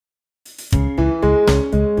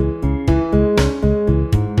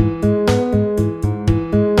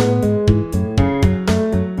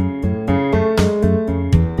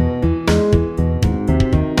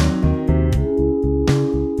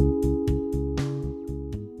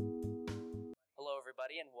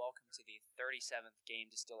to the 37th Game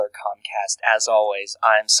Distiller Comcast. As always,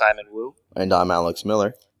 I'm Simon Wu. And I'm Alex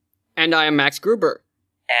Miller. And I am Max Gruber.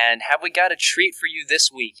 And have we got a treat for you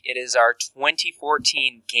this week? It is our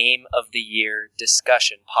 2014 Game of the Year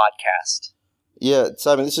discussion podcast. Yeah,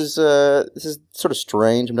 Simon, this is sort of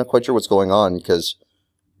strange. I'm not quite sure what's going on because,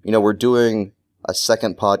 we're doing a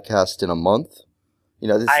second podcast in a month.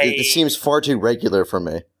 This seems far too regular for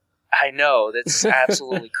me. I know, that's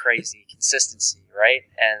absolutely crazy. Consistency, right?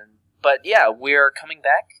 But yeah, we're coming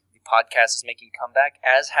back. The podcast is making a comeback,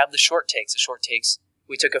 as have the short takes. The short takes,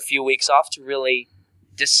 we took a few weeks off to really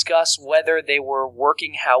discuss whether they were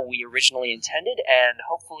working how we originally intended, and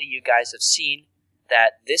hopefully you guys have seen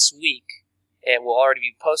that this week, it will already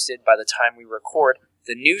be posted by the time we record,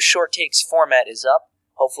 the new short takes format is up.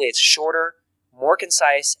 Hopefully it's shorter, more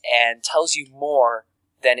concise, and tells you more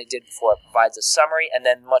than it did before. It provides a summary and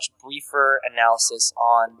then much briefer analysis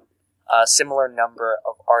on a similar number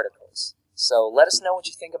of articles. So let us know what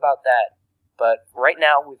you think about that. But right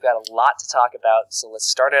now we've got a lot to talk about, so let's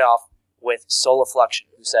start it off with Solifluction,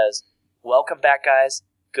 who says, "Welcome back, guys.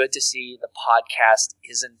 Good to see the podcast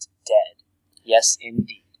isn't dead." Yes,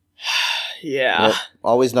 indeed. Yeah. Yep.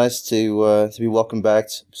 Always nice to be welcomed back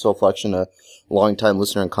to Solifluction, a long-time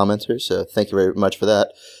listener and commenter, so thank you very much for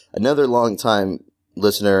that. Another long-time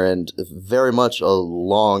listener and very much a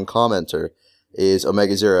long commenter is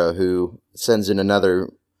Omega Zero, who sends in another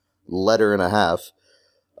letter and a half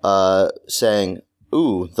saying,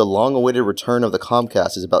 "Ooh, the long-awaited return of the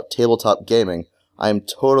Comcast is about tabletop gaming. I am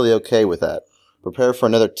totally okay with that. Prepare for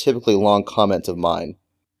another typically long comment of mine.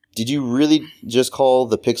 Did you really just call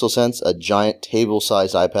the Pixel Sense a giant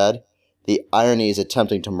table-sized iPad? The irony is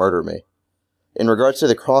attempting to murder me. In regards to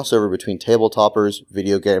the crossover between tabletoppers,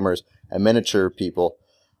 video gamers, and miniature people,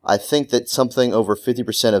 I think that something over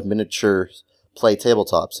 50% of miniatures play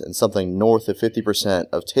tabletops, and something north of 50%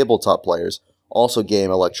 of tabletop players also game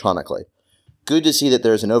electronically. Good to see that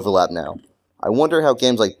there's an overlap now. I wonder how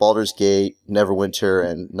games like Baldur's Gate, Neverwinter,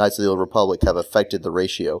 and Knights of the Old Republic have affected the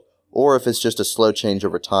ratio, or if it's just a slow change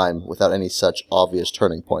over time without any such obvious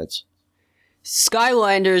turning points."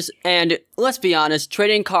 Skylanders and, let's be honest,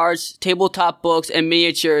 trading cards, tabletop books, and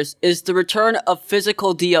miniatures is the return of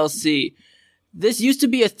physical DLC. This used to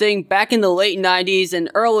be a thing back in the late 90s and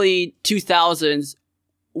early 2000s,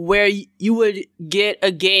 where you would get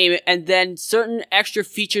a game and then certain extra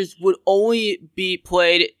features would only be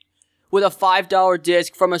played with a $5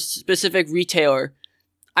 disc from a specific retailer.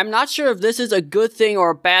 I'm not sure if this is a good thing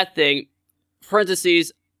or a bad thing.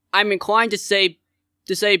 Parentheses, I'm inclined to say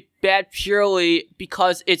bad purely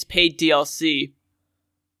because it's paid DLC.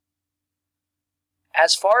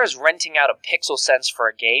 As far as renting out a Pixel Sense for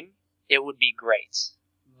a game, it would be great.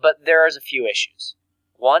 But there is a few issues.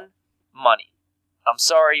 1, money. I'm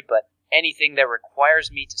sorry, but anything that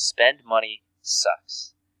requires me to spend money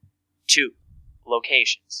sucks. 2,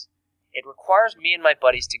 locations. It requires me and my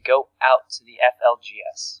buddies to go out to the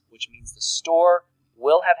FLGS, which means the store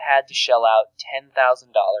will have had to shell out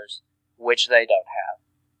 $10,000, which they don't have.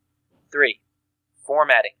 3,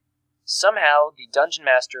 formatting. Somehow, the Dungeon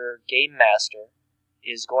Master Game Master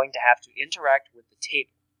is going to have to interact with the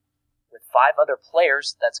table. With 5 other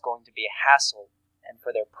players, that's going to be a hassle, and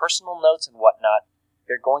for their personal notes and whatnot,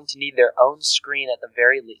 they're going to need their own screen at the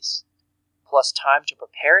very least, plus time to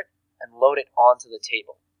prepare it and load it onto the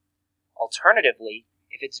table. Alternatively,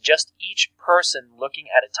 if it's just each person looking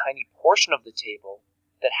at a tiny portion of the table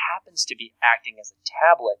that happens to be acting as a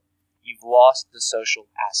tablet, you've lost the social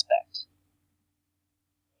aspect.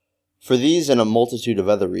 For these and a multitude of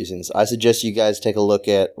other reasons, I suggest you guys take a look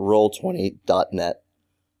at Roll20.net,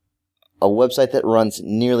 a website that runs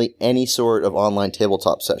nearly any sort of online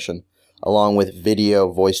tabletop session, along with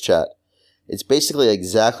video voice chat. It's basically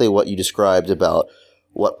exactly what you described about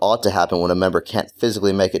what ought to happen when a member can't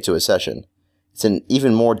physically make it to a session. It's an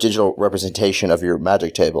even more digital representation of your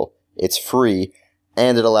Magic table. It's free,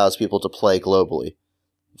 and it allows people to play globally.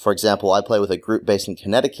 For example, I play with a group based in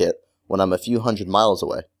Connecticut when I'm a few hundred miles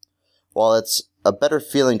away. While it's a better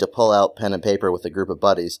feeling to pull out pen and paper with a group of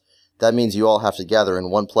buddies, that means you all have to gather in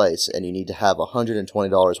one place and you need to have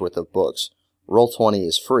 $120 worth of books. Roll20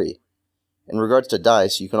 is free. In regards to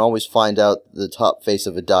dice, you can always find out the top face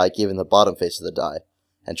of a die given the bottom face of the die.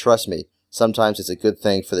 And trust me, sometimes it's a good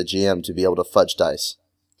thing for the GM to be able to fudge dice.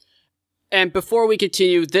 And before we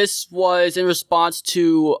continue, this was in response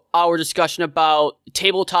to our discussion about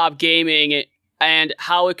tabletop gaming and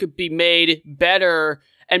how it could be made better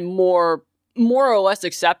and more or less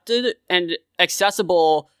accepted and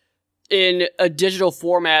accessible in a digital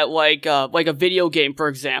format like a video game, for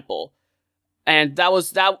example. And that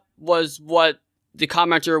was what the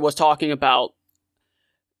commenter was talking about.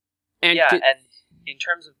 And and in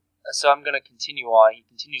terms of, so I'm going to continue on. He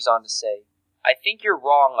continues on to say, I think you're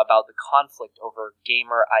wrong about the conflict over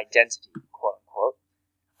gamer identity, quote unquote.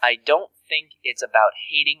 I don't think it's about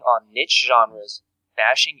hating on niche genres,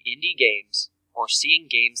 bashing indie games, or seeing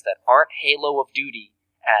games that aren't Halo of Duty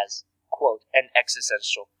as, quote, an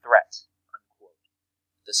existential threat, unquote.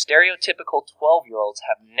 The stereotypical 12-year-olds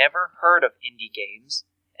have never heard of indie games,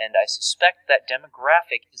 and I suspect that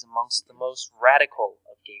demographic is amongst the most radical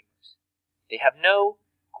of gamers. They have no,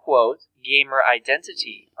 quote, gamer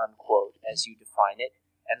identity, unquote, as you define it,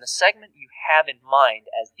 and the segment you have in mind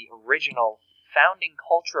as the original founding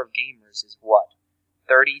culture of gamers is what,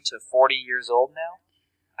 30 to 40 years old now?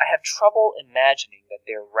 I have trouble imagining that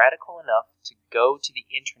they're radical enough to go to the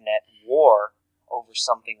internet war over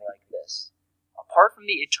something like this. Apart from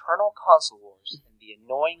the eternal console wars and the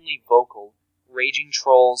annoyingly vocal, raging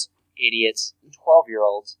trolls, idiots, and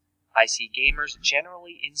 12-year-olds, I see gamers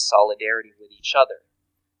generally in solidarity with each other.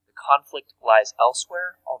 The conflict lies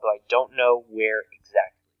elsewhere, although I don't know where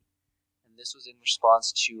exactly. And this was in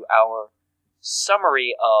response to our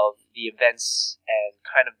summary of the events and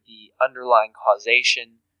kind of the underlying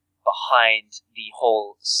causation behind the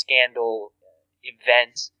whole scandal,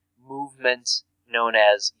 event, movement known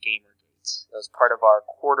as Gamergate. That was part of our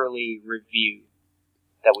quarterly review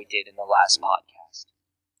that we did in the last podcast.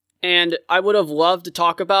 And I would have loved to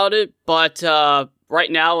talk about it, but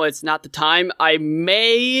right now it's not the time. I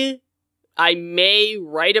may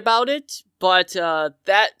write about it, but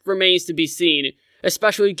that remains to be seen,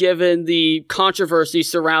 especially given the controversy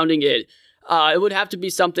surrounding it. It would have to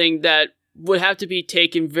be something that would have to be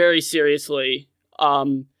taken very seriously.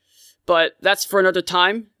 But that's for another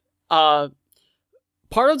time.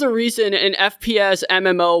 Part of the reason an FPS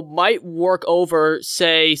MMO might work over,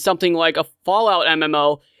 say, something like a Fallout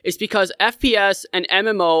MMO is because FPS and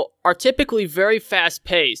MMO are typically very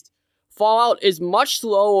fast-paced. Fallout is much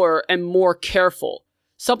slower and more careful.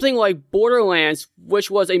 Something like Borderlands,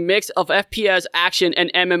 which was a mix of FPS action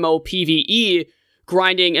and MMO PvE,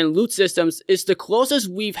 grinding and loot systems, is the closest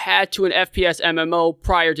we've had to an FPS MMO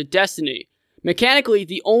prior to Destiny. Mechanically,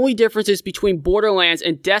 the only differences between Borderlands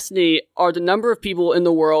and Destiny are the number of people in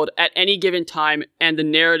the world at any given time and the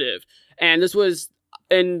narrative. And this was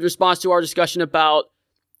in response to our discussion about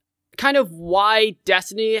kind of why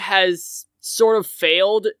Destiny has sort of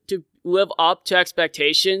failed to live up to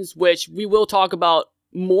expectations, which we will talk about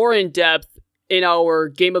more in depth in our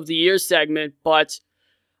Game of the Year segment, but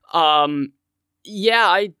yeah,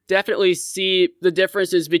 I definitely see the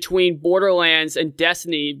differences between Borderlands and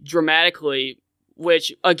Destiny dramatically,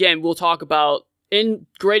 which, again, we'll talk about in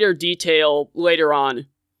greater detail later on.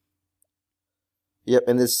 Yep,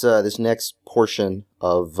 and this next portion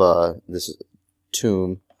of this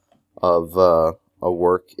tome of a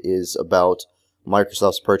work is about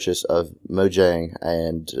Microsoft's purchase of Mojang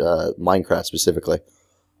and Minecraft specifically.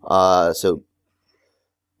 So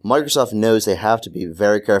Microsoft knows they have to be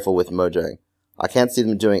very careful with Mojang. I can't see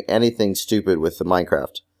them doing anything stupid with the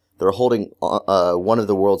Minecraft. They're holding one of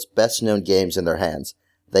the world's best-known games in their hands.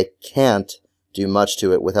 They can't do much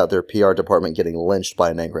to it without their PR department getting lynched by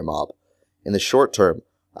an angry mob. In the short term,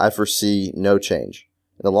 I foresee no change.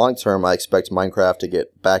 In the long term, I expect Minecraft to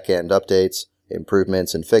get back-end updates,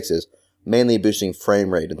 improvements, and fixes, mainly boosting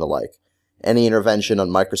frame rate and the like. Any intervention on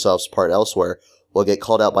Microsoft's part elsewhere will get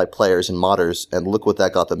called out by players and modders, and look what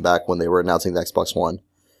that got them back when they were announcing the Xbox One.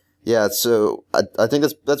 Yeah, so I think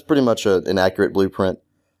that's pretty much an accurate blueprint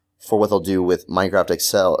for what they'll do with Minecraft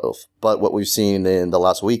itself. But what we've seen in the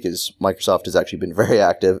last week is Microsoft has actually been very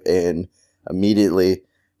active in immediately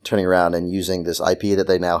turning around and using this IP that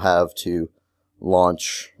they now have to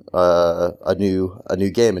launch a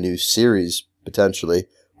new game, a new series potentially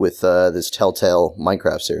with this Telltale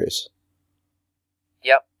Minecraft series.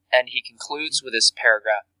 Yep, and he concludes with this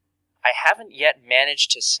paragraph. I haven't yet managed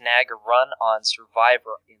to snag a run on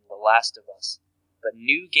Survivor in The Last of Us, but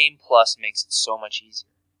New Game Plus makes it so much easier.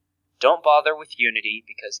 Don't bother with Unity,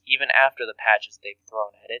 because even after the patches they've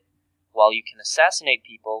thrown at it, while you can assassinate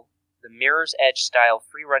people, the Mirror's Edge style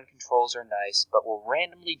free-run controls are nice, but will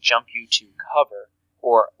randomly jump you to cover,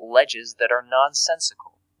 or ledges that are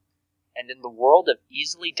nonsensical. And in the world of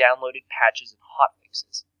easily downloaded patches and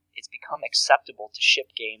hotfixes, it's become acceptable to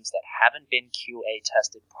ship games that haven't been QA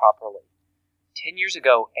tested properly. 10 years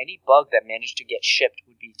ago, any bug that managed to get shipped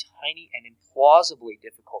would be tiny and implausibly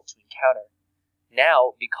difficult to encounter.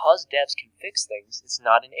 Now, because devs can fix things, it's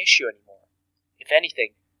not an issue anymore. If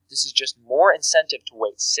anything, this is just more incentive to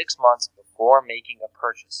wait 6 months before making a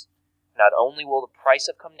purchase. Not only will the price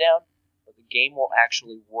have come down, but the game will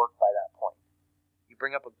actually work by that point. You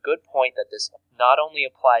bring up a good point that this not only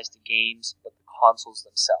applies to games, but the consoles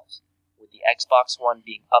themselves. with the Xbox One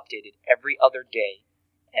being updated every other day,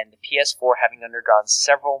 and the PS4 having undergone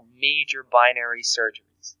several major binary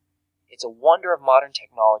surgeries. It's a wonder of modern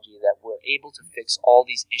technology that we're able to fix all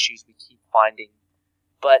these issues we keep finding,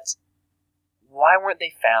 but why weren't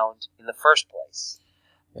they found in the first place?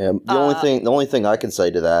 The only thing I can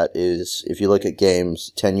say to that is if you look at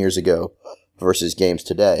games 10 years ago versus games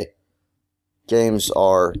today, games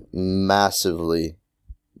are massively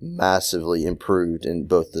improved in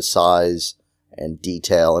both the size and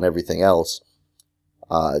detail and everything else.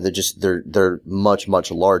 They're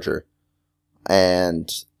much larger, and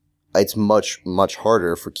it's much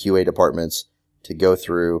harder for QA departments to go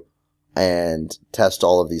through and test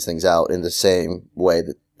all of these things out in the same way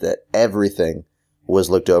that everything was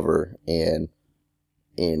looked over in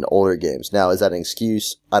older games. Now, is that an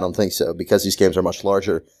excuse? I don't think so, because these games are much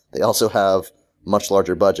larger. They also have much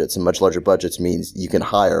larger budgets, and much larger budgets means you can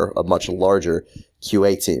hire a much larger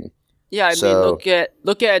QA team. Yeah, I mean,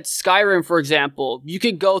 look at Skyrim, for example. You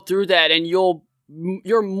could go through that, and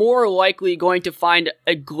you're more likely going to find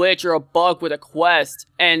a glitch or a bug with a quest.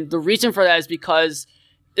 And the reason for that is because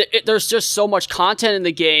there's just so much content in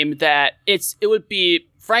the game that it would be,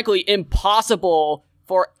 frankly, impossible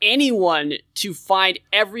for anyone to find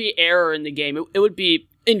every error in the game. It would be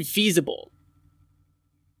infeasible.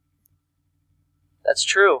 That's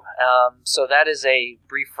true. So that is a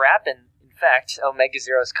brief wrap, and in fact, Omega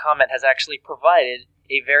Zero's comment has actually provided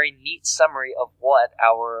a very neat summary of what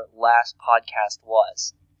our last podcast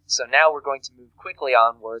was. So now we're going to move quickly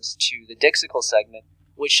onwards to the Dixical segment,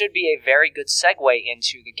 which should be a very good segue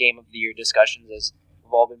into the Game of the Year discussions, as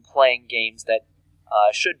we've all been playing games that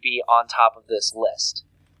should be on top of this list.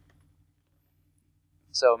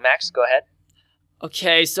 So Max, go ahead.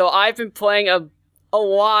 Okay, so I've been playing a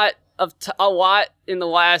lot in the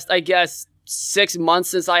last, I guess, 6 months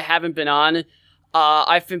since I haven't been on.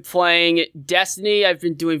 I've been playing Destiny. I've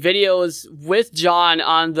been doing videos with John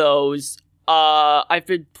on those. I've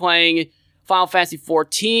been playing Final Fantasy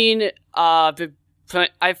XIV.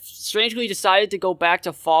 I've strangely decided to go back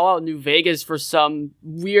to Fallout New Vegas for some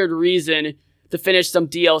weird reason to finish some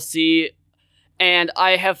DLC. And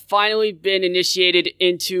I have finally been initiated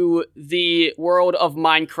into the world of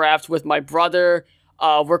Minecraft with my brother.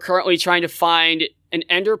 We're currently trying to find an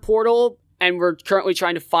Ender portal, and we're currently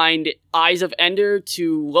trying to find Eyes of Ender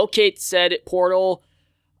to locate said portal.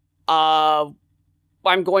 I'm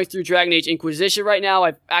going through Dragon Age Inquisition right now.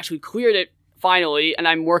 I've actually cleared it finally, and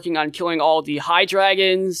I'm working on killing all the high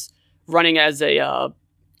dragons, running as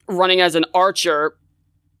an archer.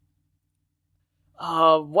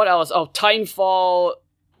 What else? Oh, Titanfall,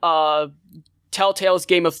 Telltale's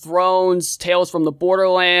Game of Thrones, Tales from the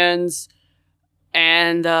Borderlands,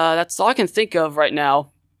 and that's all I can think of right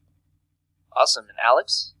now. Awesome. And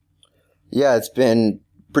Alex? Yeah, it's been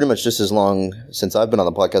pretty much just as long since I've been on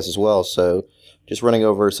the podcast as well, so just running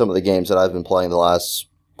over some of the games that I've been playing the last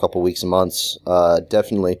couple weeks and months.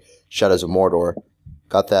 Definitely Shadows of Mordor.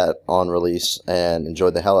 Got that on release and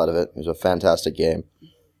enjoyed the hell out of it. It was a fantastic game.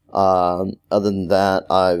 Other than that,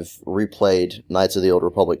 I've replayed Knights of the Old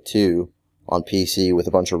Republic 2 on PC with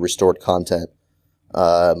a bunch of restored content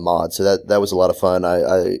mods. So that was a lot of fun.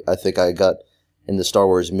 I think I got in the Star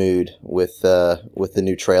Wars mood with the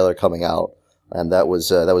new trailer coming out, and that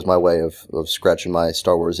was my way of scratching my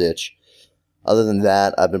Star Wars itch. Other than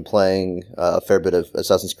that, I've been playing a fair bit of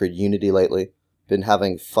Assassin's Creed Unity lately. Been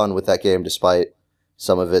having fun with that game despite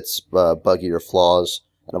some of its buggier flaws.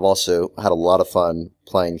 And I've also had a lot of fun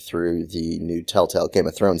playing through the new Telltale Game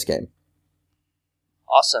of Thrones game.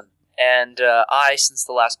 Awesome. And I, since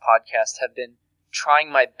the last podcast, have been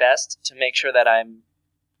trying my best to make sure that I'm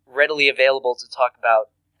readily available to talk about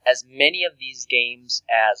as many of these games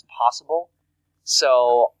as possible.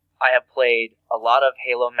 So I have played a lot of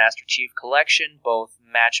Halo Master Chief Collection, both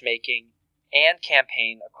matchmaking and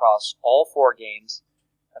campaign across all 4 games.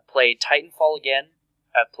 I've played Titanfall again.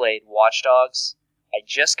 I've played Watch Dogs. I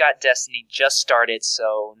just got Destiny just started,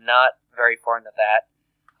 so not very far into that.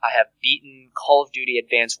 I have beaten Call of Duty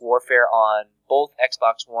Advanced Warfare on both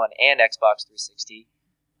Xbox One and Xbox 360.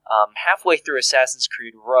 Halfway through Assassin's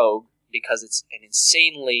Creed Rogue, because it's an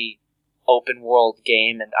insanely open world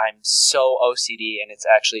game, and I'm so OCD, and it's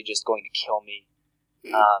actually just going to kill me.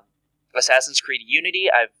 Assassin's Creed Unity,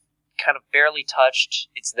 I've kind of barely touched.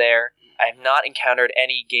 It's there. I have not encountered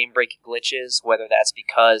any game-breaking glitches, whether that's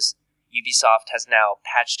because Ubisoft has now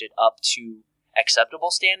patched it up to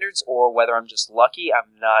acceptable standards, or whether I'm just lucky,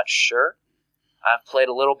 I'm not sure. I've played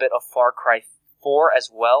a little bit of Far Cry 4 as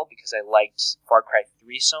well, because I liked Far Cry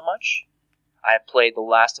 3 so much. I have played The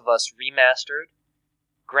Last of Us Remastered,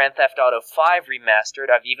 Grand Theft Auto 5 Remastered.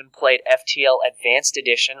 I've even played FTL Advanced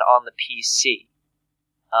Edition on the PC.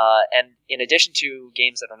 And in addition to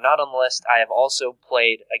games that are not on the list, I have also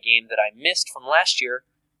played a game that I missed from last year,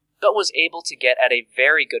 but was able to get at a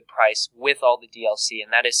very good price with all the DLC,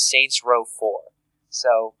 and that is Saints Row 4.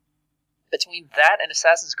 So, between that and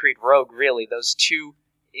Assassin's Creed Rogue, really, those two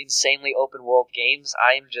insanely open-world games,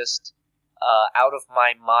 I am just out of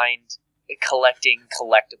my mind collecting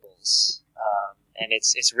collectibles. And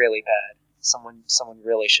it's really bad. Someone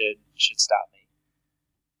really should stop me.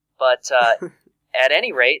 But at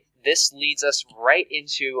any rate, this leads us right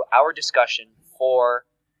into our discussion for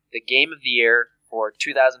the Game of the Year for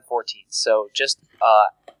 2014. So just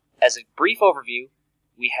as a brief overview,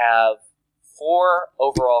 we have 4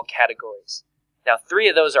 overall categories. Now, 3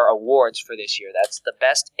 of those are awards for this year. That's the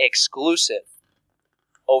best exclusive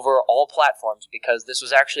over all platforms, because this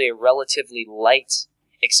was actually a relatively light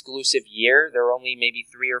exclusive year. There were only maybe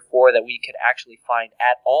 3 or 4 that we could actually find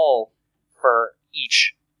at all for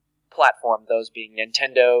each platform, those being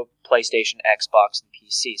Nintendo, PlayStation, Xbox, and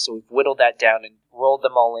PC. So we've whittled that down and rolled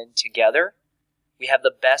them all in together. We have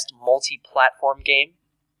the best multi-platform game,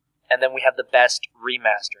 and then we have the best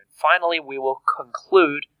remaster. And finally, we will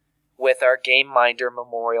conclude with our Game Minder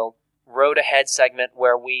Memorial Road Ahead segment,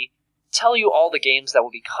 where we tell you all the games that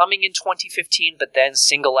will be coming in 2015, but then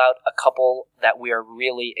single out a couple that we are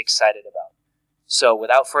really excited about. So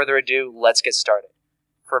without further ado, let's get started.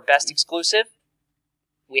 For best exclusive,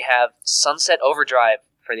 we have Sunset Overdrive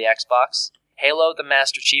for the Xbox, Halo the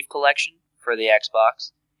Master Chief Collection for the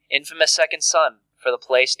Xbox, Infamous Second Son for the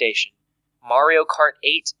PlayStation, Mario Kart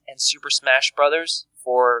 8 and Super Smash Bros.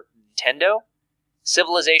 For Nintendo,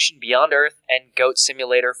 Civilization Beyond Earth and Goat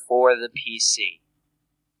Simulator for the PC.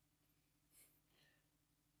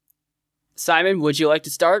 Simon, would you like to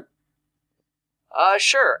start?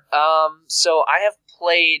 Sure. So I have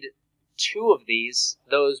played 2 of these,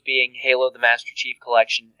 those being Halo the Master Chief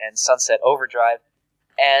Collection and Sunset Overdrive,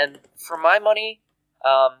 and for my money,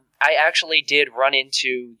 I actually did run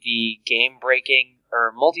into the game-breaking,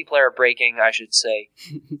 or multiplayer-breaking, I should say,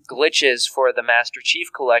 glitches for the Master Chief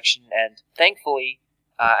Collection, and thankfully,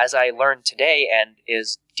 as I learned today and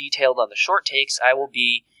is detailed on the short takes, I will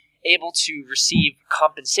be able to receive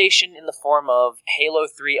compensation in the form of Halo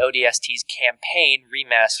 3 ODST's campaign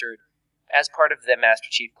remastered as part of the Master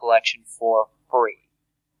Chief Collection for free.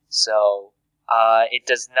 So,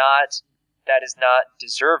 that is not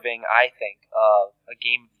deserving, I think, of a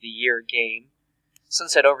Game of the Year game.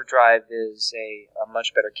 Sunset Overdrive is a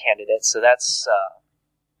much better candidate, so that's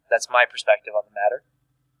my perspective on the matter.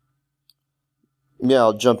 Yeah,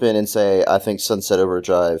 I'll jump in and say I think Sunset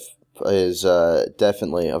Overdrive is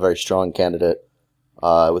definitely a very strong candidate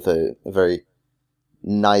with a very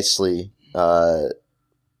nicely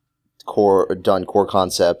core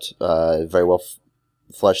concept, very well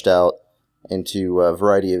fleshed out into a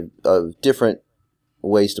variety of different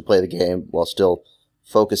ways to play the game while still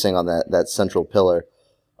focusing on that central pillar.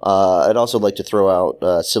 I'd also like to throw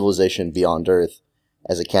out Civilization Beyond Earth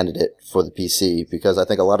as a candidate for the PC, because I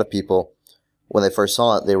think a lot of people, when they first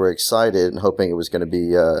saw it, they were excited and hoping it was going to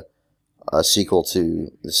be a sequel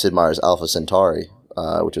to Sid Meier's Alpha Centauri,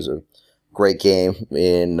 which was a great game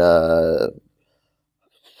in, I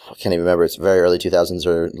can't even remember, it's very early 2000s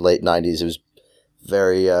or late 90s. It was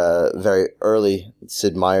very early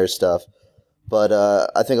Sid Meier stuff. But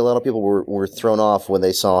I think a lot of people were thrown off when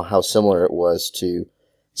they saw how similar it was to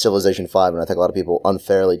Civilization 5, and I think a lot of people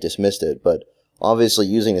unfairly dismissed it. But obviously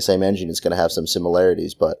using the same engine is going to have some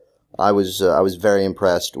similarities, but I was very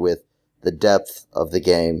impressed with the depth of the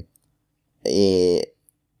game in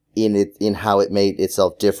how it made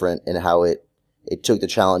itself different, and how it took the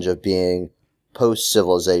challenge of being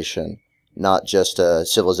post-civilization, not just a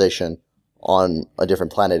civilization on a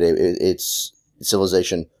different planet. It's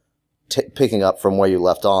civilization picking up from where you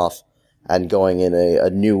left off and going in a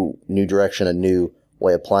new direction, a new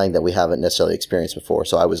way of playing that we haven't necessarily experienced before.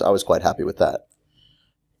 So I was quite happy with that.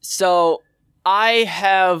 So I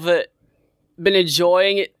have been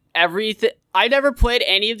enjoying everything. I never played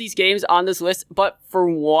any of these games on this list, but for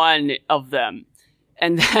one of them,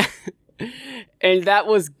 and that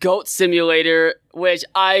was Goat Simulator, which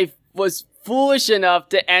I was foolish enough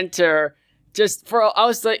to enter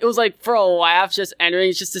it was like for a laugh, just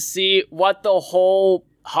entering just to see what the whole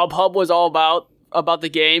hubbub was all about the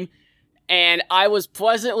game. And I was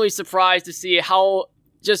pleasantly surprised to see how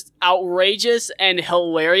just outrageous and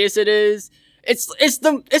hilarious it is. It's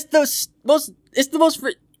the most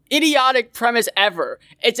idiotic premise ever.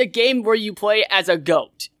 It's a game where you play as a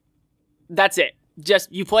goat. That's it.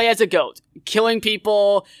 You play as a goat, killing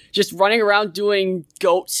people, just running around doing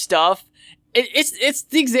goat stuff. it's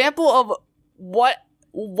the example of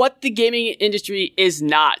what the gaming industry is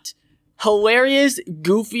not. Hilarious,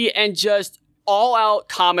 goofy, and just all out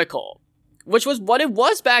comical, which was what it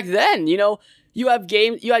was back then. You had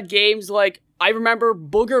games like, I remember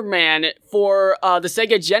Booger Man for the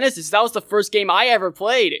Sega Genesis. That was the first game I ever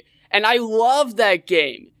played, and I loved that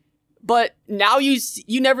game. But now you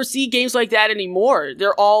never see games like that anymore.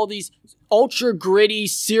 They're all these ultra gritty,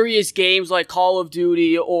 serious games like Call of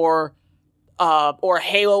Duty or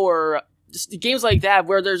Halo, or just games like that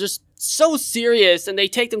where they're just so serious and they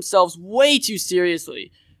take themselves way too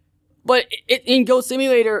seriously. But in Goat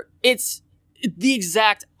Simulator, it's the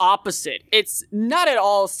exact opposite. It's not at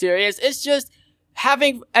all serious. It's just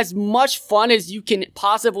having as much fun as you can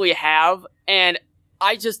possibly have, and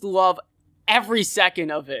I just love every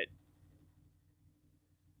second of it.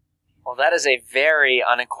 Well, that is a very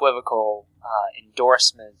unequivocal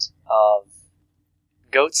endorsement of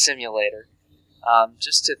Goat Simulator.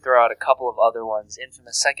 Just to throw out a couple of other ones,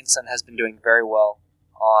 Infamous Second Son has been doing very well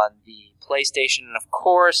on the PlayStation, and of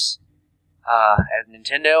course, at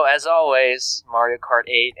Nintendo, as always, Mario Kart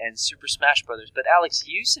 8 and Super Smash Bros. But Alex,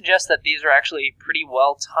 you suggest that these are actually pretty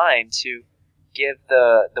well timed to give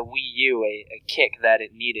the Wii U a kick that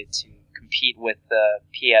it needed to compete with the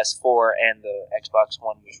PS4 and the Xbox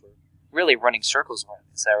One, which were really running circles around.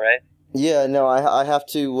 Is that right? Yeah, no, I have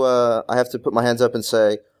to put my hands up and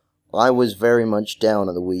say I was very much down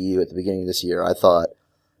on the Wii U at the beginning of this year. I thought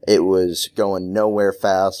it was going nowhere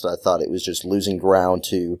fast. I thought it was just losing ground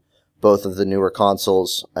to both of the newer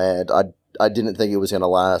consoles, and I didn't think it was going to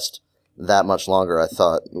last that much longer. I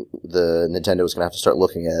thought the Nintendo was going to have to start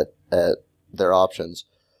looking at their options.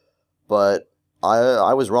 But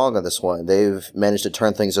I was wrong on this one. They've managed to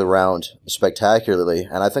turn things around spectacularly,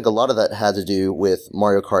 and I think a lot of that had to do with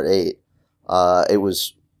Mario Kart 8. It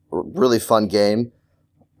was a really fun game,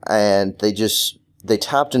 and they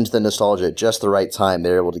tapped into the nostalgia at just the right time. They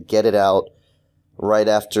were able to get it out right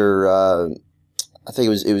after, I think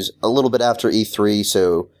it was a little bit after E3,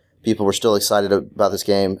 so people were still excited about this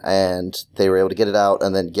game, and they were able to get it out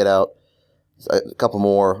and then get out a couple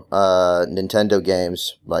more Nintendo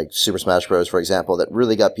games, like Super Smash Bros., for example, that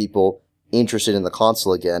really got people interested in the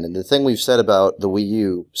console again. And the thing we've said about the Wii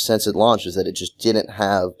U since it launched is that it just didn't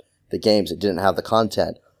have the games, it didn't have the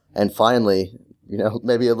content. And finally,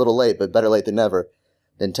 maybe a little late, but better late than never,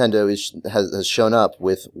 Nintendo has shown up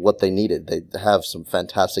with what they needed. They have some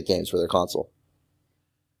fantastic games for their console.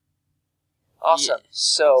 Awesome. Yeah.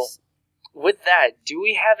 So, with that, do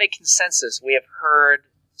we have a consensus? We have heard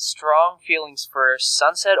strong feelings for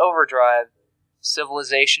Sunset Overdrive,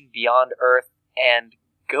 Civilization Beyond Earth, and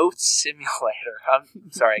Goat Simulator.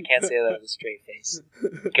 I'm sorry, I can't say that with a straight face.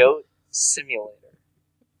 Goat Simulator.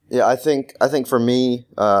 Yeah, I think for me,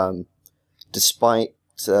 despite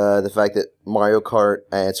the fact that Mario Kart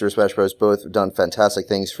and Super Smash Bros. Both have done fantastic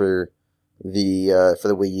things for the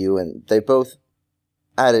Wii U, and they both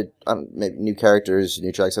added maybe new characters,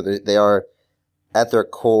 new tracks. So they are at their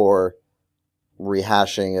core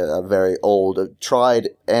rehashing a very old, tried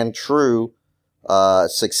and true,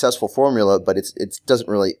 successful formula, but it doesn't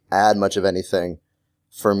really add much of anything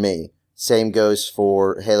for me. Same goes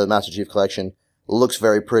for Halo Master Chief Collection. Looks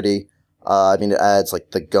very pretty. It adds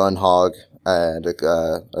like the Gun Hog and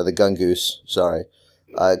or the Gun Goose. Sorry,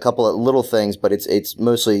 a couple of little things, but it's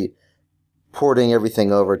mostly porting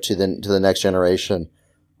everything over to the next generation.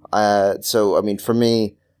 So for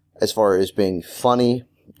me, as far as being funny,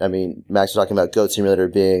 Max was talking about Goat Simulator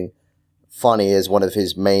being funny is one of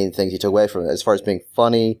his main things he took away from it. As far as being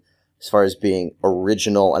funny, as far as being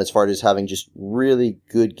original, and as far as having just really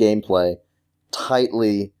good gameplay,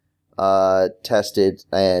 tightly tested,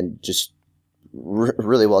 and just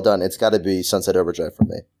really well done, it's got to be Sunset Overdrive for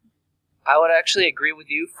me. I would actually agree with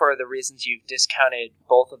you for the reasons you've discounted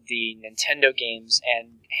both of the Nintendo games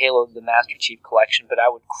and Halo the Master Chief Collection, but I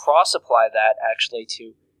would cross-apply that actually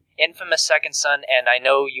to Infamous Second Son, and I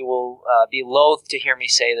know you will be loath to hear me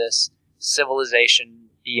say this, Civilization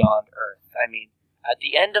Beyond Earth. At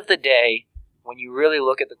the end of the day, when you really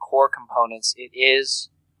look at the core components, it is,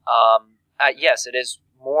 yes, it is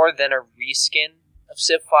more than a reskin of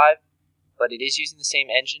Civ 5, but it is using the same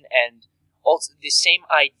engine, and also the same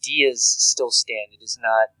ideas still stand. It is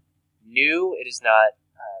not new, it is not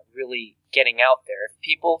really getting out there. If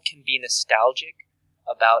people can be nostalgic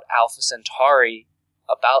about Alpha Centauri,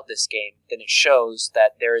 about this game, then it shows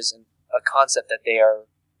that there is a concept that they are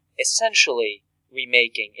essentially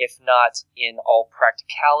remaking, if not in all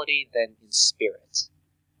practicality, then in spirit.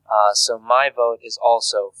 So my vote is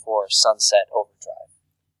also for Sunset Overdrive.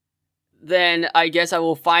 then I guess I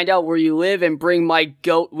will find out where you live and bring my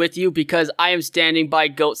goat with you because I am standing by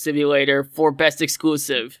Goat Simulator for best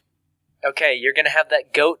exclusive. Okay, you're gonna have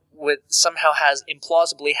that goat with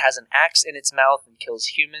implausibly has an axe in its mouth and kills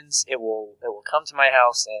humans. It will come to my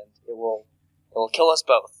house and it will kill us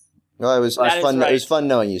both. No, it was fun. Right. It was fun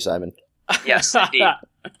knowing you, Simon. Yes, indeed.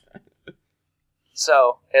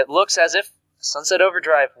 So it looks as if Sunset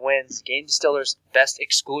Overdrive wins Game Distiller's best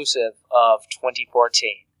exclusive of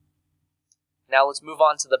 2014. Now let's move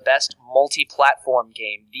on to the best multi-platform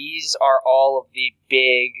game. These are all of the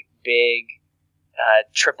big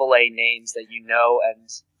AAA names that you know and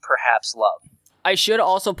perhaps love. I should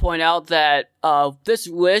also point out that this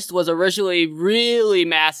list was originally really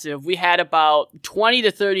massive. We had about 20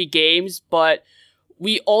 to 30 games, but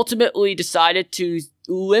we ultimately decided to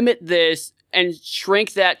limit this and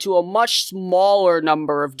shrink that to a much smaller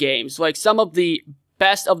number of games. Like some of the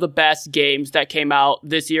best games that came out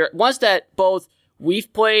this year. Ones that both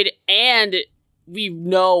we've played and we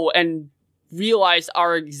know and realize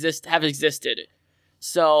have existed.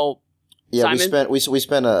 So, yeah, Simon? we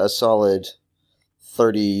spent a solid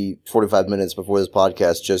 30-45 minutes before this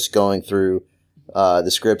podcast just going through the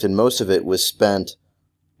script, and most of it was spent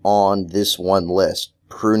on this one list,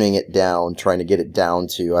 pruning it down, trying to get it down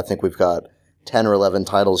to, I think we've got 10 or 11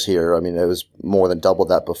 titles here. I mean, it was more than double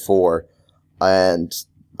that before, and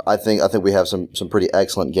I think we have some pretty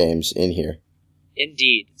excellent games in here.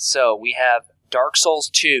 Indeed. So we have Dark Souls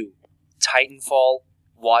 2, Titanfall,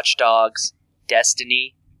 Watch Dogs,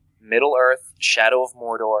 Destiny, Middle-earth, Shadow of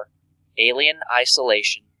Mordor, Alien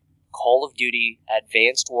Isolation, Call of Duty,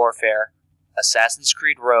 Advanced Warfare, Assassin's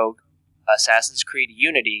Creed Rogue, Assassin's Creed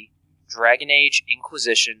Unity, Dragon Age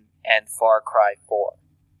Inquisition, and Far Cry 4.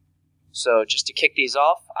 So just to kick these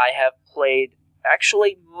off, I have played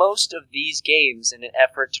actually most of these games in an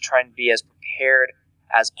effort to try and be as prepared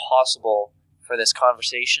as possible for this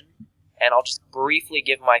conversation, and I'll just briefly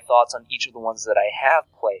give my thoughts on each of the ones that I have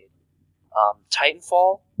played.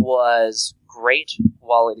 Titanfall was great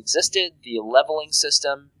while it existed. The leveling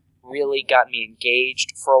system really got me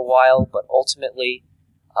engaged for a while, but ultimately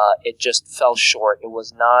it just fell short. It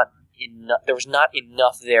was not enough. There was not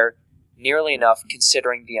enough there, nearly enough,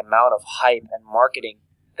 considering the amount of hype and marketing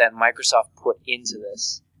that Microsoft put into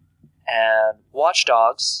this. And Watch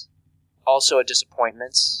Dogs, also a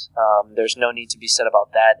disappointment. There's no need to be said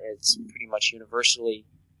about that. It's pretty much universally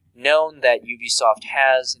known that Ubisoft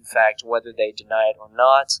has, in fact, whether they deny it or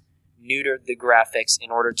not, neutered the graphics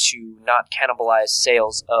in order to not cannibalize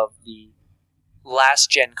sales of the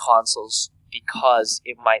last-gen consoles because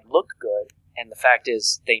it might look good, and the fact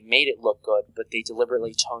is they made it look good, but they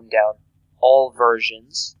deliberately toned down all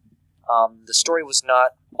versions. The story was not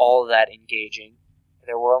all that engaging.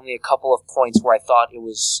 There were only a couple of points where I thought it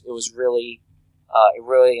was really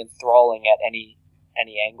enthralling at any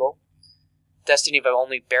angle. Destiny I've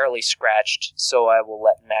only barely scratched, so I will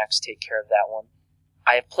let Max take care of that one.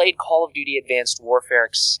 I have played Call of Duty Advanced Warfare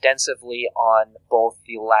extensively on both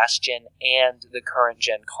the last-gen and the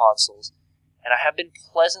current-gen consoles, and I have been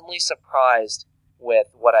pleasantly surprised with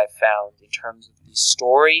what I've found in terms of the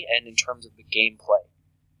story and in terms of the gameplay.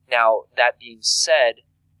 Now, that being said,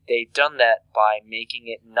 they've done that by making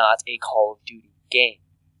it not a Call of Duty game.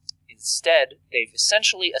 Instead, they've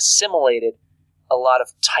essentially assimilated a lot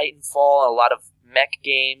of Titanfall, a lot of mech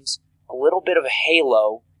games, a little bit of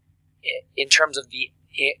Halo, in terms of the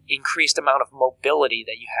increased amount of mobility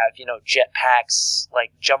that you have. You know, jetpacks,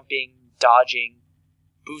 like jumping, dodging,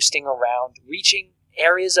 boosting around, reaching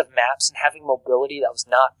areas of maps and having mobility that was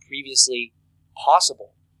not previously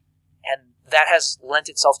possible. And that has lent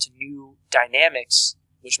itself to new dynamics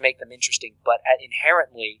which make them interesting, but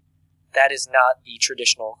inherently, that is not the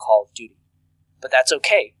traditional Call of Duty. But that's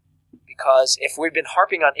okay, because if we've been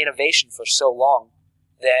harping on innovation for so long,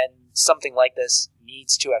 then something like this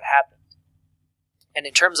needs to have happened. And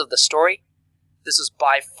in terms of the story, this is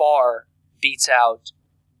by far beats out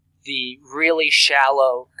the really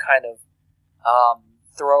shallow kind of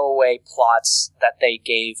throwaway plots that they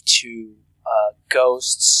gave to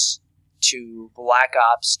Ghosts, to Black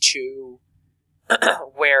Ops 2,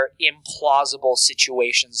 where implausible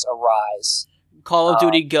situations arise. Call of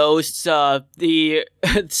Duty Ghosts, the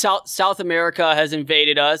South America has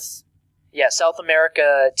invaded us. Yeah, South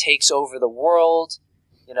America takes over the world.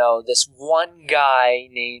 You know, this one guy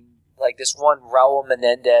this one Raul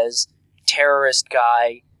Menendez, terrorist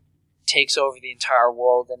guy, takes over the entire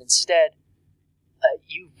world, and instead,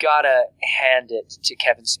 you've got to hand it to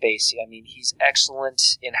Kevin Spacey. I mean, he's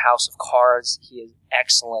excellent in House of Cards. He is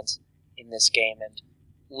excellent in this game, and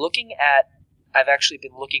I've actually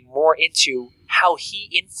been looking more into how he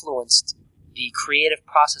influenced the creative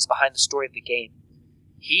process behind the story of the game.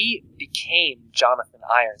 He became Jonathan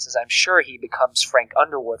Irons, as I'm sure he becomes Frank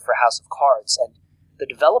Underwood for House of Cards. And the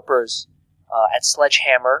developers at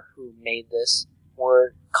Sledgehammer, who made this,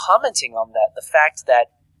 were commenting on that, the fact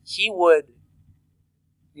that he would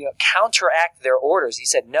counteract their orders. He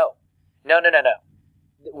said, no.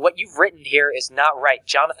 What you've written here is not right.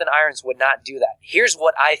 Jonathan Irons would not do that. Here's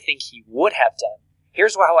what I think he would have done.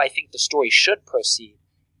 Here's how I think the story should proceed.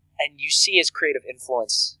 And you see his creative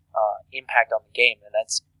influence impact on the game. And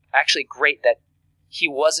that's actually great that he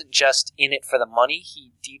wasn't just in it for the money.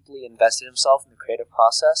 He deeply invested himself in the creative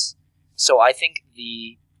process. So I think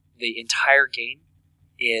the entire game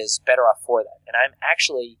is better off for that. And I'm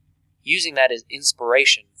actually using that as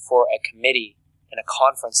inspiration for a committee and a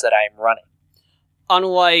conference that I am running.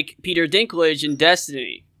 Unlike Peter Dinklage in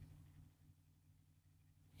Destiny.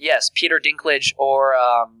 Yes, Peter Dinklage or...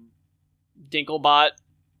 Dinklebot.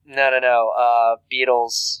 No.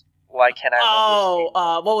 Beatles. Why can't I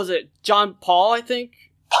remember? What was it? John Paul, I think?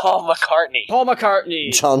 Paul McCartney. Paul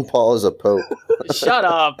McCartney. John Paul is a pope. Shut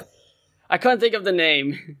up. I couldn't think of the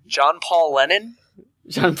name. John Paul Lennon?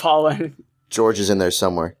 John Paul Lennon. George is in there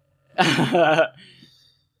somewhere.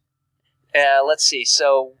 Let's see.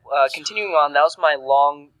 So, continuing on, that was my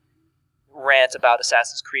long rant about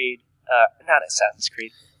Assassin's Creed. Not Assassin's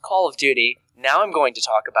Creed. Call of Duty. Now I'm going to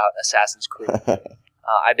talk about Assassin's Creed.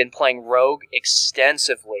 I've been playing Rogue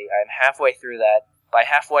extensively. I'm halfway through that. By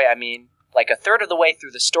halfway, I mean like a third of the way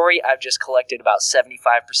through the story. I've just collected about 75%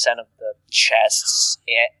 of the chests,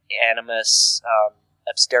 animus,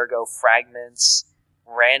 abstergo fragments,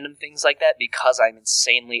 random things like that, because I'm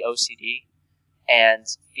insanely OCD and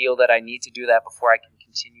feel that I need to do that before I can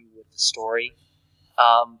continue with the story.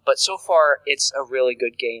 But so far, it's a really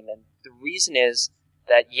good game, and the reason is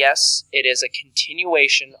that, yes, it is a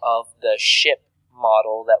continuation of the ship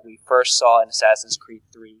model that we first saw in Assassin's Creed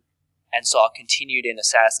 3 and saw continued in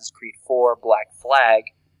Assassin's Creed 4 Black Flag,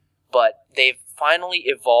 but they've finally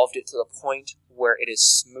evolved it to the point where it is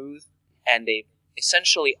smooth and they've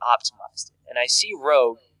essentially optimized it. And I see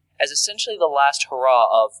Rogue as essentially the last hurrah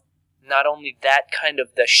of not only that kind of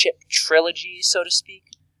the ship trilogy, so to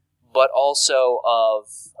speak, but also of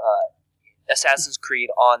Assassin's Creed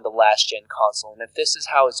on the last-gen console. And if this is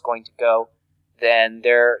how it's going to go, then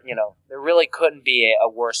there really couldn't be a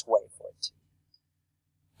worse way for it to.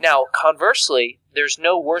 Now, conversely, there's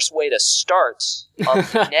no worse way to start on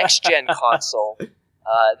the next-gen console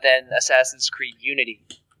than Assassin's Creed Unity.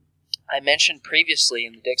 I mentioned previously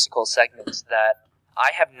in the Dixical segment that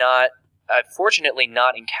I've fortunately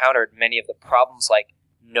not encountered many of the problems like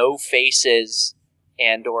no faces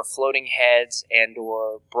and or floating heads and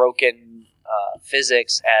or broken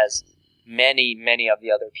physics as many of the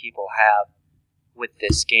other people have with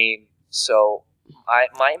this game. So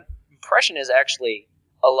my impression is actually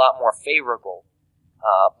a lot more favorable,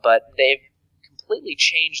 but they've completely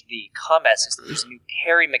changed the combat system. There's a new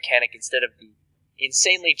parry mechanic instead of the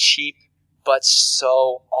insanely cheap but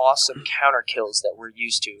so awesome counter kills that we're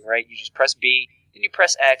used to, right? You just press B, then you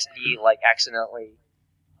press X, and he accidentally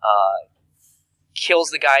kills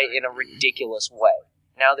the guy in a ridiculous way.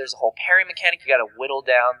 Now there's a whole parry mechanic. You got to whittle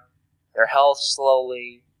down their health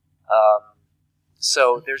slowly.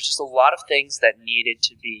 So there's just a lot of things that needed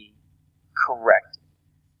to be corrected,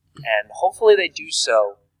 and hopefully they do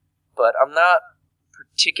so. But I'm not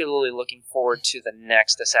particularly looking forward to the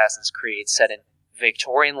next Assassin's Creed set in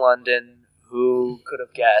Victorian London. Who could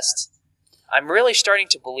have guessed? I'm really starting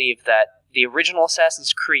to believe that the original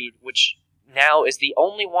Assassin's Creed, which now is the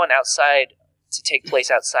only one to take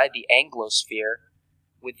place outside the Anglosphere,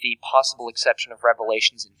 with the possible exception of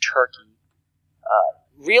Revelations in Turkey,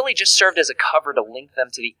 really just served as a cover to link them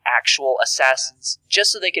to the actual assassins,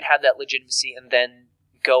 just so they could have that legitimacy and then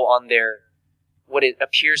go on their, what it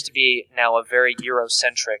appears to be now a very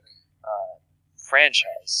Eurocentric franchise.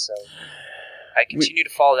 So I continue to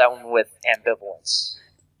follow that one with ambivalence.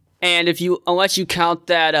 And unless you count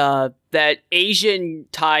that Asian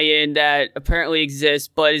tie-in that apparently exists,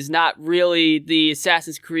 but is not really the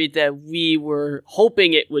Assassin's Creed that we were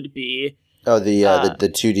hoping it would be. Oh, the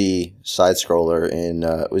 2D side scroller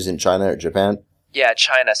was in China or Japan? Yeah,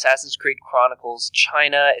 China. Assassin's Creed Chronicles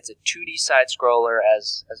China. It's a 2D side scroller,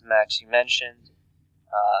 as Max you mentioned.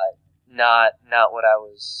 Not what I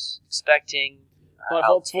was expecting. But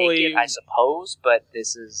I'll hopefully, take it, I suppose. But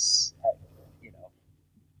this is,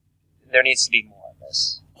 there needs to be more on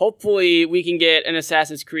this. Hopefully, we can get an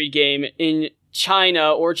Assassin's Creed game in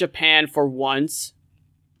China or Japan for once.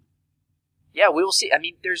 Yeah, we will see. I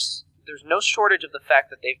mean, there's no shortage of the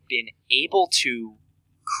fact that they've been able to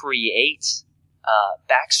create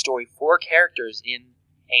backstory for characters in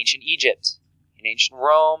ancient Egypt, in ancient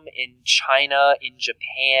Rome, in China, in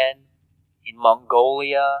Japan, in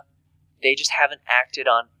Mongolia. They just haven't acted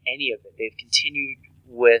on any of it. They've continued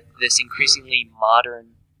with this increasingly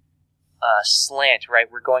modern slant,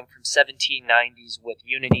 right? We're going from 1790s with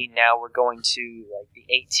Unity, now we're going to like the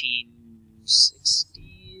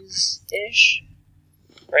 1860s-ish,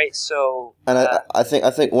 right? So, and I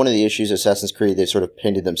think one of the issues Assassin's Creed, they sort of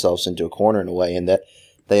painted themselves into a corner in a way, in that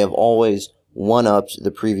they have always one-upped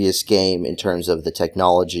the previous game in terms of the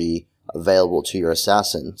technology available to your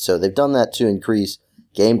assassin. So they've done that to increase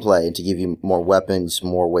gameplay and to give you more weapons,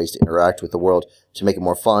 more ways to interact with the world, to make it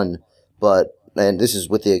more fun. And this is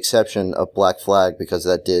with the exception of Black Flag, because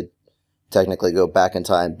that did technically go back in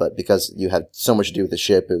time, but because you have so much to do with the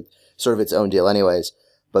ship, it's sort of its own deal anyways.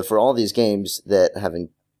 But for all these games that haven't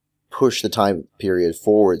pushed the time period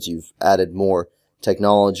forwards, you've added more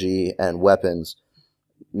technology and weapons.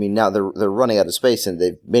 I mean, now they're running out of space, and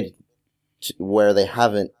they've made it to where they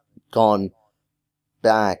haven't gone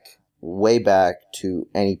way back to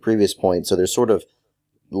any previous point, so they're sort of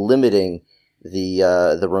limiting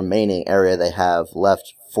the remaining area they have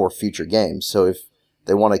left for future games. So if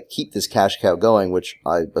they want to keep this cash cow going, which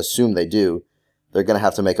I assume they do, they're going to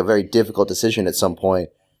have to make a very difficult decision at some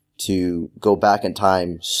point to go back in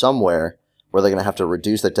time somewhere where they're going to have to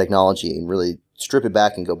reduce the technology and really strip it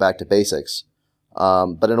back and go back to basics.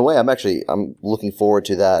 But in a way, I'm looking forward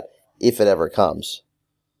to that if it ever comes.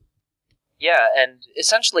 Yeah, and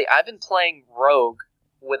essentially I've been playing Rogue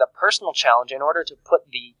with a personal challenge. In order to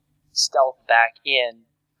put the stealth back in,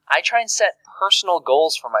 I try and set personal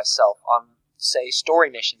goals for myself on, say, story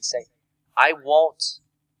missions. Say, I won't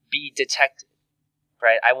be detected,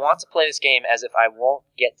 right? I want to play this game as if I won't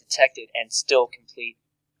get detected and still complete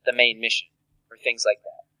the main mission, or things like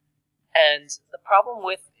that. And the problem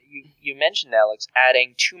with, you mentioned, Alex,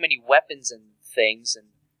 adding too many weapons and things and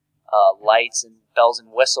lights and bells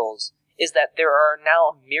and whistles, is that there are now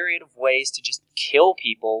a myriad of ways to just kill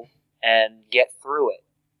people and get through it.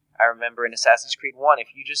 I remember in Assassin's Creed 1,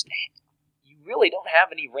 if you really don't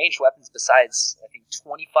have any ranged weapons besides, I think,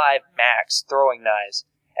 25 max throwing knives,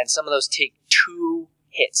 and some of those take 2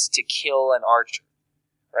 hits to kill an archer,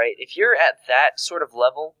 right? If you're at that sort of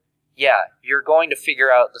level, yeah, you're going to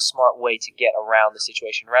figure out the smart way to get around the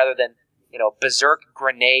situation, rather than, berserk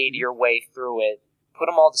grenade your way through it, put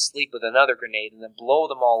them all to sleep with another grenade, and then blow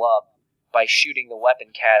them all up by shooting the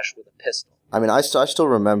weapon cache with a pistol. I mean, I still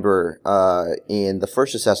remember in the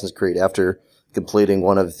first Assassin's Creed, after completing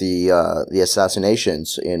one of the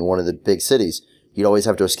assassinations in one of the big cities, you'd always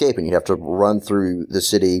have to escape, and you'd have to run through the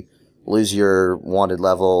city, lose your wanted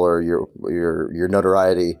level or your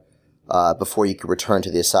notoriety before you could return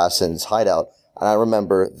to the assassin's hideout. And I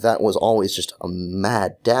remember that was always just a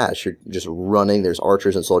mad dash. You're just running. There's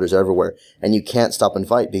archers and soldiers everywhere, and you can't stop and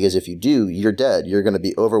fight, because if you do, you're dead. You're going to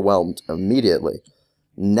be overwhelmed immediately.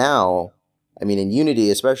 Now, I mean, in Unity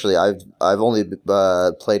especially, I've only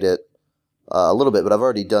played it a little bit, but I've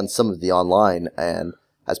already done some of the online, and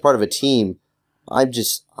as part of a team,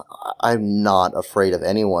 I'm not afraid of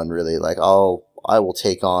anyone, really. Like, I will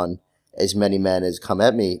take on as many men as come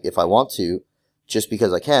at me if I want to, just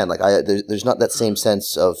because I can. Like, there's not that same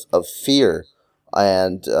sense of fear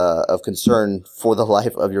and of concern for the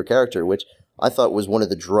life of your character, which I thought was one of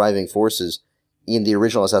the driving forces in the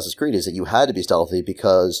original Assassin's Creed, is that you had to be stealthy,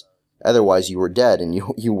 because otherwise you were dead and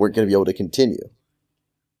you weren't going to be able to continue.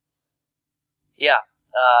 Yeah.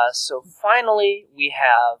 So finally, we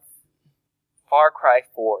have Far Cry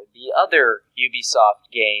 4, the other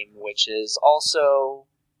Ubisoft game, which is also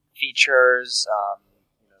features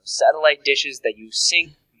satellite dishes that you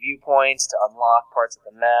sync viewpoints to unlock parts of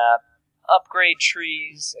the map, upgrade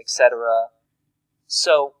trees, etc.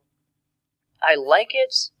 So I like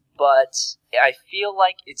it, but I feel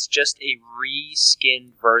like it's just a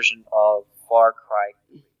reskinned version of Far Cry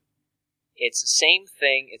 3. It's the same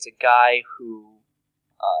thing. It's a guy who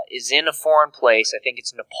is in a foreign place. I think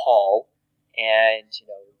it's Nepal, and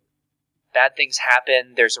bad things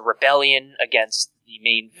happen. There's a rebellion against the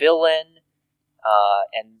main villain,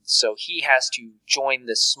 and so he has to join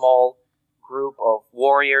this small group of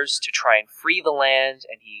warriors to try and free the land.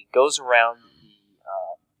 And he goes around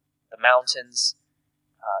the mountains,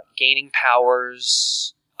 gaining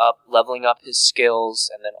powers, leveling up his skills,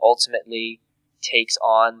 and then ultimately takes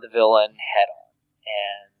on the villain head on.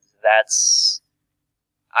 And that's...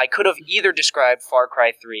 I could have either described Far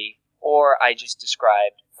Cry 3, or I just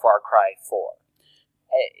described Far Cry 4.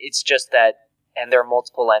 It's just that, and there are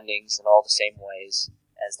multiple endings in all the same ways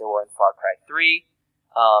as there were in Far Cry 3.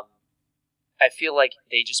 I feel like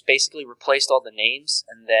they just basically replaced all the names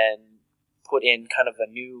and then put in kind of a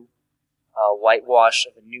new whitewash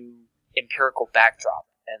of a new empirical backdrop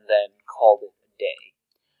and then called it a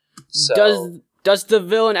day. So Does the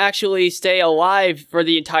villain actually stay alive for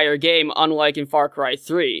the entire game, unlike in Far Cry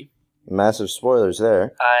 3? Massive spoilers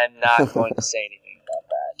there. I'm not going to say anything about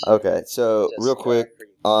that. Okay, so real quick,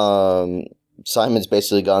 Simon's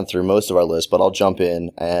basically gone through most of our list, but I'll jump in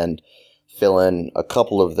and fill in a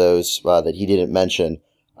couple of those that he didn't mention.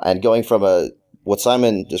 And going from what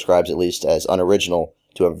Simon describes at least as unoriginal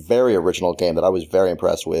to a very original game that I was very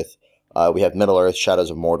impressed with, we have Middle-earth: Shadows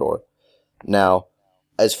of Mordor. Now,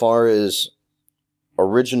 as far as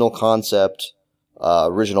original concept,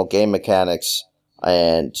 original game mechanics,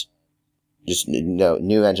 and just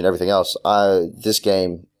new engine, everything else, this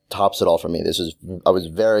game tops it all for me. I was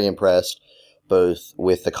very impressed both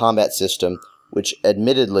with the combat system, which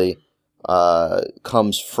admittedly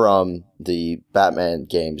comes from the Batman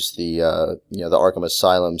games, the Arkham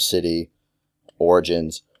Asylum, City,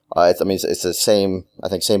 Origins. It's the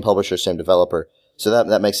same publisher, same developer, so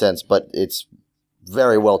that makes sense. But it's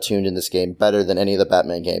very well tuned in this game, better than any of the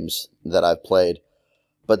Batman games that I've played.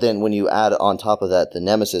 But then when you add on top of that the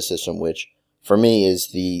Nemesis system, which for me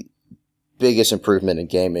is the biggest improvement in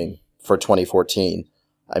gaming for 2014.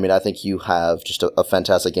 I think you have just a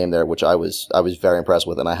fantastic game there, which I was very impressed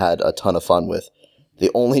with, and I had a ton of fun with.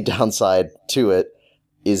 The only downside to it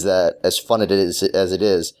is that as fun as it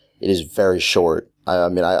is very short. I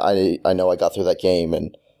know I got through that game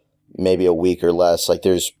in maybe a week or less. Like,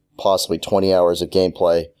 there's possibly 20 hours of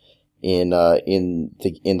gameplay in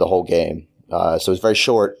the whole game. So it's very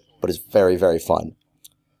short, but it's very, very fun.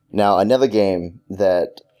 Now, another game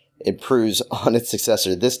that improves on its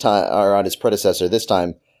successor this time, or on its predecessor this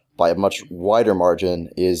time, by a much wider margin,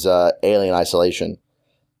 is Alien Isolation.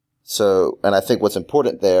 So, and I think what's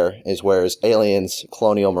important there is whereas Aliens,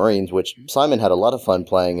 Colonial Marines, which Simon had a lot of fun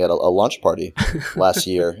playing at a launch party last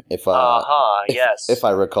year, if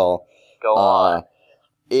I recall. Go on.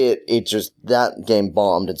 It just, that game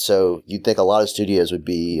bombed, and so you'd think a lot of studios would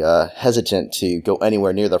be hesitant to go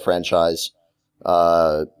anywhere near the franchise,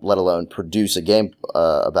 let alone produce a game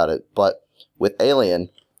about it. But with Alien,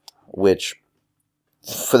 which,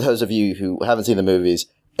 for those of you who haven't seen the movies,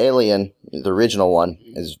 Alien, the original one,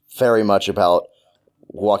 is very much about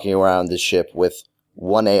walking around this ship with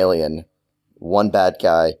one alien, one bad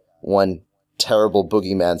guy, one terrible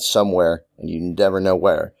boogeyman somewhere, and you never know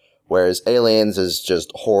where. Whereas Aliens is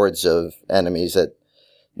just hordes of enemies that,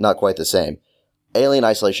 not quite the same. Alien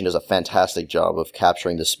Isolation does a fantastic job of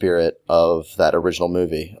capturing the spirit of that original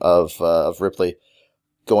movie, of Ripley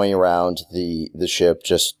going around the ship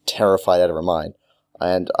just terrified out of her mind.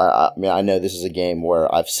 And I know this is a game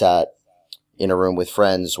where I've sat in a room with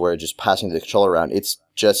friends where just passing the controller around, it's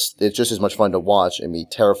just as much fun to watch and be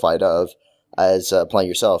terrified of as playing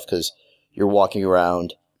yourself, because you're walking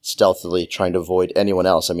around stealthily trying to avoid anyone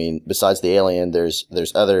else. Besides the alien, there's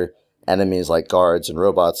other enemies like guards and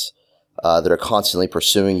robots that are constantly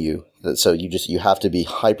pursuing you. So you have to be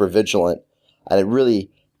hyper vigilant, and it really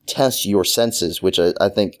tests your senses, which I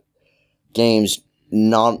think it's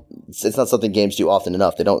not something games do often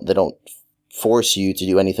enough. They don't force you to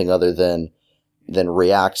do anything other than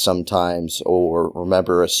react sometimes or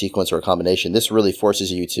remember a sequence or a combination. This really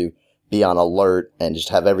forces you to be on alert and just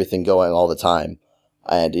have everything going all the time.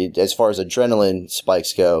 And as far as adrenaline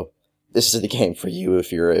spikes go, this is the game for you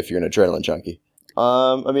if you're an adrenaline junkie.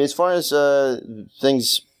 As far as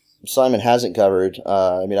things Simon hasn't covered,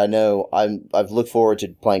 I know I've looked forward to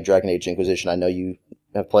playing Dragon Age Inquisition. I know you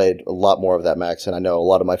have played a lot more of that, Max, and I know a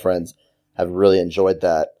lot of my friends have really enjoyed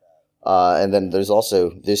that. And then there's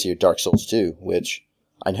also this year Dark Souls 2, which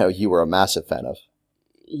I know you were a massive fan of.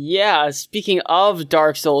 Yeah, speaking of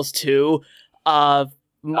Dark Souls 2,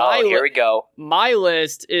 here we go. My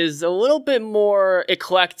list is a little bit more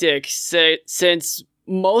eclectic since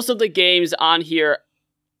most of the games on here,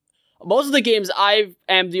 I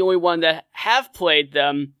am the only one that have played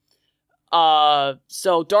them.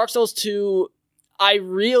 So Dark Souls 2, I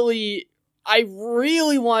really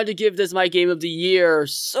wanted to give this my game of the year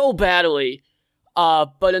so badly.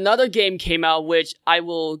 But another game came out, which I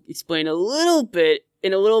will explain in a little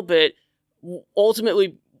bit,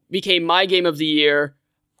 ultimately became my game of the year.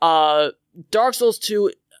 Dark Souls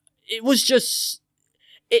 2, it was just,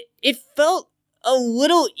 it felt a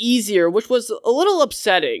little easier, which was a little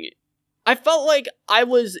upsetting. I felt like I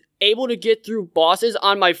was able to get through bosses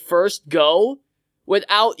on my first go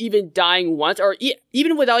without even dying once, or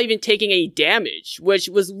even without even taking any damage, which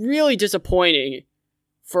was really disappointing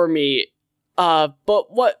for me. But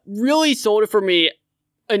what really sold it for me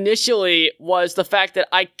initially was the fact that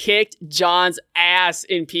I kicked John's ass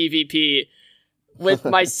in PvP with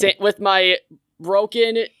my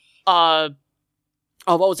broken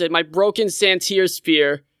what was it? My Broken Santir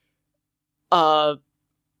Sphere,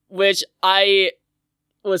 which I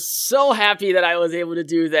was so happy that I was able to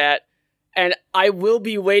do that. And I will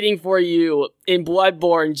be waiting for you in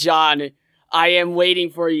Bloodborne, John. I am waiting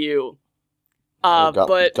for you.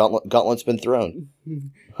 But Gauntlet's been thrown.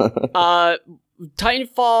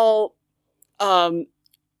 Titanfall,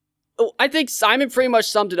 I think Simon pretty much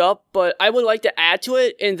summed it up, but I would like to add to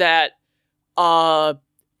it in that, I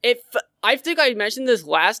think I mentioned this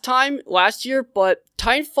last year, but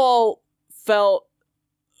Titanfall felt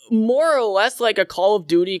more or less like a Call of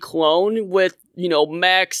Duty clone with,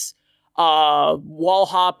 mechs, wall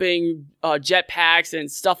hopping, jetpacks,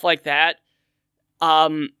 and stuff like that.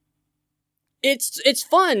 It's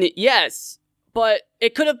fun, yes, but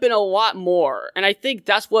it could have been a lot more, and I think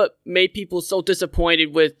that's what made people so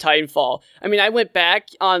disappointed with Titanfall. I mean, I went back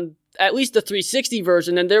on at least the 360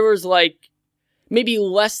 version, and there was maybe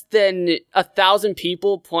less than 1,000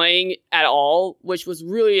 people playing at all, which was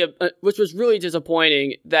really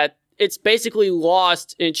disappointing. That it's basically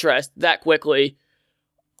lost interest that quickly.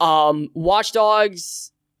 Watch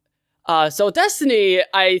Dogs. So Destiny,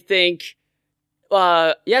 I think.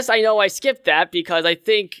 Yes, I know I skipped that because I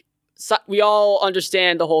think we all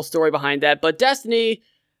understand the whole story behind that. But Destiny,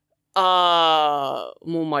 oh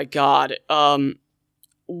my god,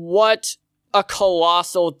 what a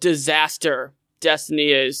colossal disaster Destiny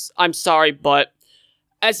is. I'm sorry, but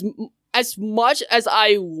as much as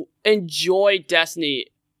I enjoy Destiny,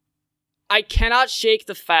 I cannot shake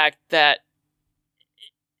the fact that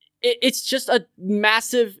it's just a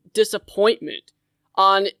massive disappointment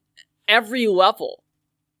on every level.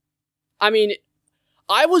 I mean,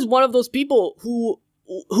 I was one of those people who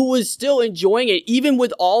was still enjoying it, even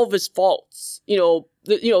with all of its faults.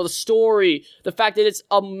 The story, the fact that it's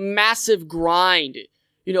a massive grind.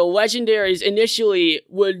 Legendaries initially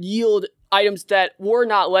would yield items that were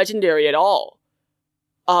not legendary at all.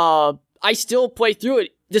 I still play through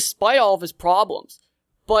it despite all of its problems.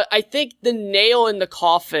 But I think the nail in the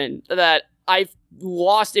coffin that I've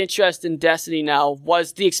lost interest in Destiny now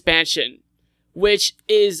was the expansion, which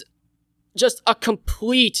is just a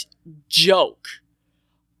complete joke.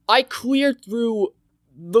 I cleared through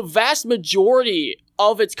the vast majority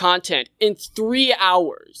of its content in 3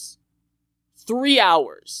 hours. 3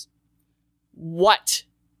 hours. What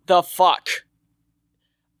the fuck?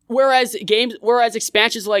 Whereas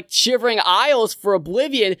expansions like Shivering Isles for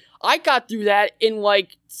Oblivion, I got through that in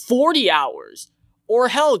 40 hours. Or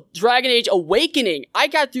hell, Dragon Age Awakening, I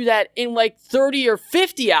got through that in 30 or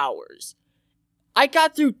 50 hours. I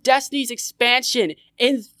got through Destiny's expansion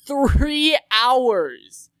in 3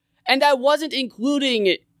 hours. And that wasn't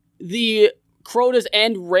including the Crota's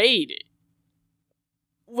End raid.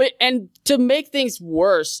 And to make things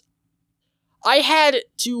worse, I had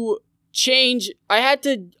to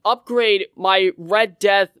upgrade my Red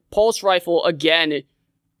Death pulse rifle again,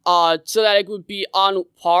 so that it would be on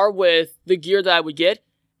par with the gear that I would get.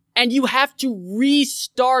 And you have to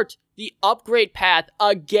restart the upgrade path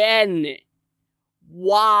again.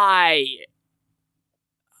 Why?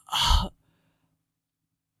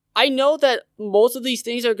 I know that most of these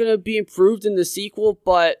things are going to be improved in the sequel,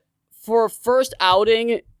 but for a first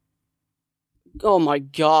outing, oh my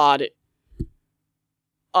god.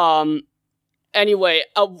 Anyway,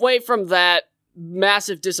 away from that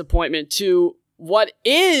massive disappointment to what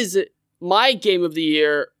is my game of the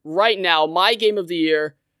year right now, my game of the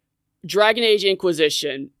year, Dragon Age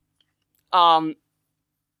Inquisition.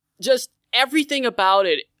 Just everything about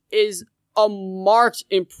it is a marked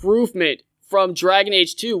improvement from Dragon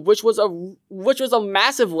Age 2, which was a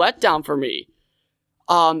massive letdown for me.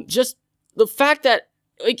 Just the fact that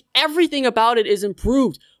everything about it is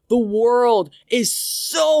improved. The world is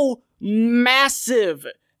so massive.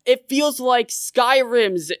 It feels like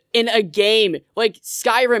Skyrim's in a game. Like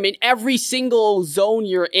Skyrim in every single zone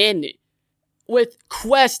you're in. With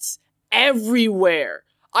quests everywhere.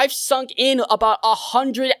 I've sunk in about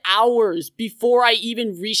 100 hours before I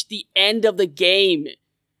even reached the end of the game.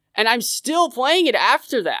 And I'm still playing it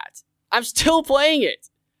after that. I'm still playing it.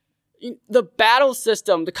 The battle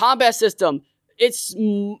system, the combat system, it's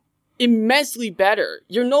immensely better.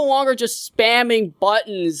 You're no longer just spamming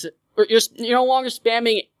buttons, or you're no longer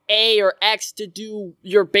spamming A or X to do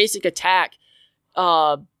your basic attack.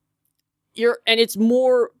 And it's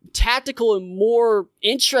more tactical and more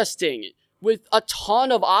interesting with a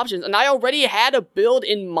ton of options. And I already had a build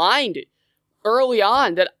in mind early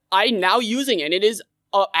on that I'm now using, and it is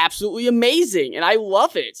absolutely amazing, and I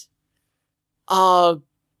love it.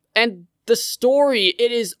 And the story,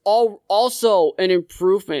 it is also an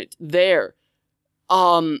improvement there.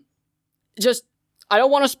 I don't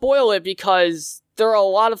want to spoil it because there are a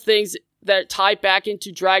lot of things that tie back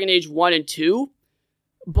into Dragon Age 1 and 2,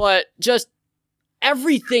 but just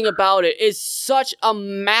everything about it is such a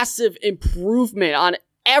massive improvement on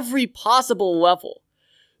every possible level.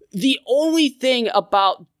 The only thing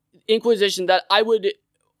about Inquisition that I would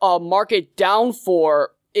mark it down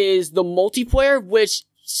for is the multiplayer, which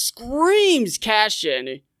screams cash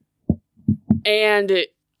in. And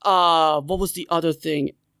what was the other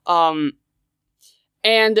thing?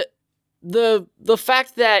 And the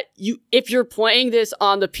fact that if you're playing this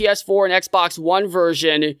on the PS4 and Xbox One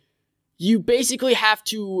version, you basically have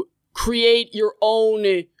to create your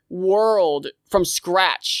own world from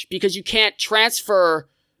scratch because you can't transfer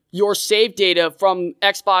your save data from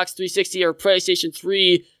Xbox 360 or PlayStation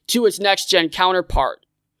 3 to its next-gen counterpart.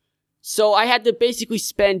 So I had to basically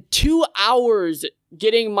spend 2 hours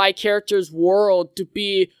getting my character's world to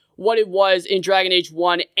be what it was in Dragon Age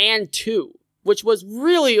 1 and 2, which was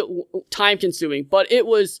really time-consuming, but it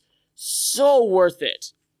was so worth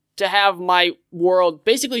it to have my world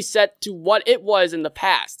basically set to what it was in the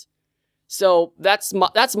past. So that's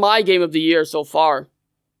my game of the year so far.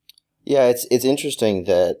 Yeah, it's interesting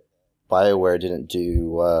that BioWare didn't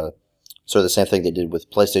do sort of the same thing they did with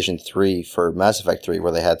PlayStation 3 for Mass Effect 3,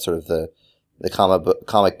 where they had sort of the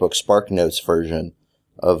comic book Spark Notes version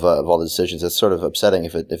of all the decisions. It's sort of upsetting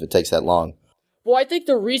if it takes that long. Well, I think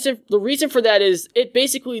the reason for that is it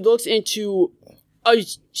basically looks into a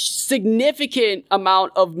significant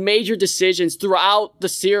amount of major decisions throughout the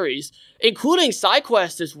series, including side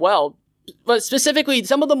quests as well. But specifically,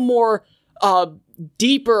 some of the more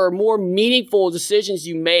deeper, more meaningful decisions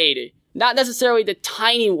you made. Not necessarily the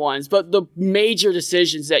tiny ones, but the major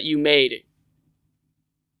decisions that you made.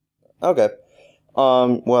 Okay.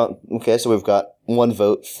 So we've got one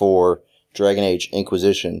vote for Dragon Age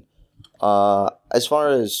Inquisition. As far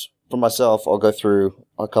as for myself, I'll go through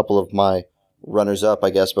a couple of my runners-up,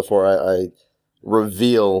 I guess, before I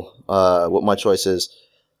reveal what my choice is.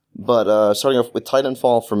 But starting off with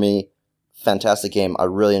Titanfall, for me, fantastic game. I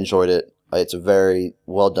really enjoyed it. It's a very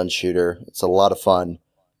well-done shooter. It's a lot of fun.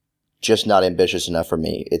 Just not ambitious enough for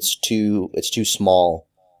me. It's too small.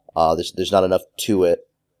 There's not enough to it.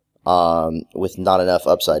 With not enough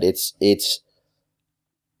upside. It's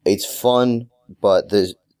fun, but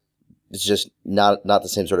it's just not the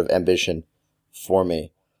same sort of ambition for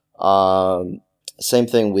me. Same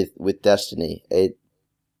thing with Destiny.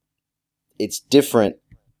 It's different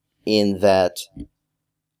in that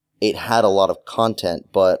it had a lot of content,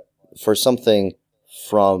 but for something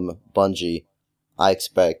from Bungie, I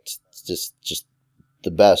expect just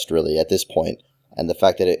the best, really, at this point. And the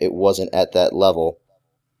fact that it wasn't at that level,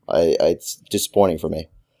 it's disappointing for me.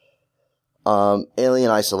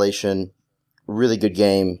 Alien Isolation, really good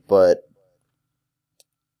game, but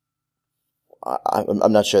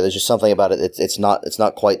I'm not sure. There's just something about it. It's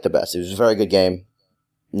not quite the best. It was a very good game,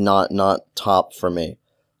 not top for me.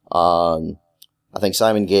 I think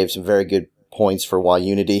Simon gave some very good points for why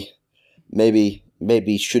Unity maybe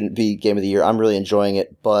shouldn't be Game of the Year. I'm really enjoying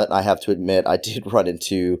it, but I have to admit I did run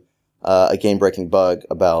into a game-breaking bug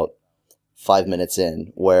about 5 minutes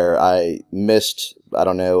in where I missed, I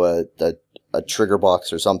don't know, a trigger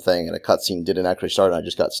box or something, and a cutscene didn't actually start, and I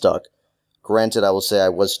just got stuck. Granted, I will say I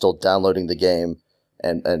was still downloading the game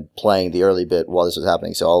and playing the early bit while this was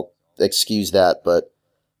happening, so I'll excuse that, but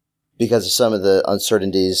because of some of the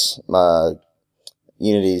uncertainties,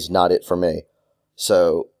 Unity's not it for me.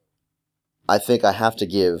 So I think I have to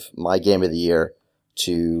give my Game of the Year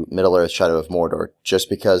to Middle-earth: Shadow of Mordor, just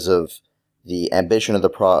because of the ambition of the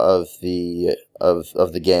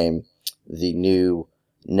game, the new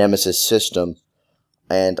Nemesis system,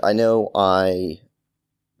 and I know I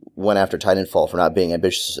went after Titanfall for not being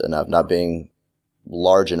ambitious enough, not being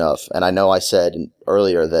large enough, and I know I said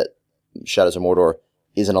earlier that Shadows of Mordor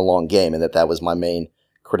isn't a long game, and that was my main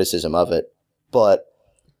criticism of it. But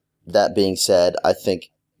that being said, I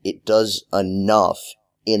think it does enough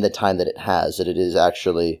in the time that it has, that it is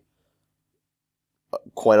actually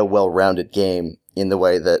quite a well-rounded game in the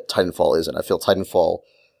way that Titanfall isn't. I feel Titanfall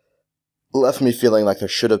left me feeling like there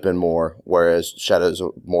should have been more, whereas Shadows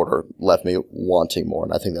of Mordor left me wanting more,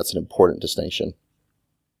 and I think that's an important distinction.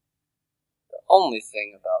 The only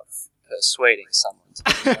thing about persuading someone to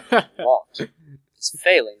do something they want is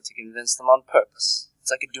failing to convince them on purpose.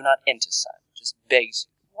 It's like a do not enter sign. It just begs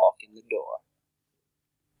you to walk in the door.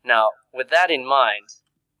 Now, with that in mind,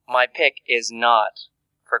 my pick is not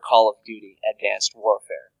for Call of Duty Advanced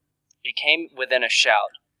Warfare. It came within a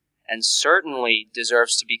shout, and certainly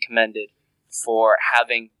deserves to be commended for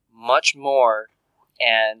having much more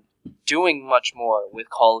and doing much more with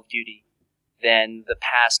Call of Duty than the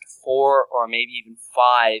past 4 or maybe even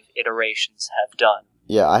 5 iterations have done.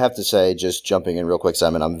 Yeah, I have to say, just jumping in real quick,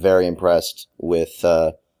 Simon, I'm very impressed with,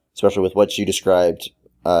 especially with what you described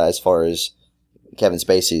as far as Kevin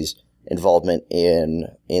Spacey's involvement in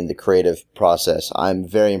the creative process. I'm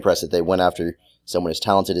very impressed that they went after someone as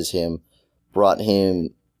talented as him, brought him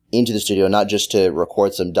into the studio not just to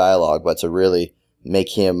record some dialogue, but to really make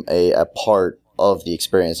him a part of the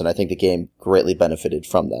experience, and I think the game greatly benefited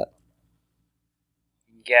from that.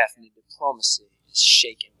 Gaffney diplomacy is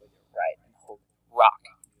shaken with your right and holding rock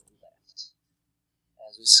with your left.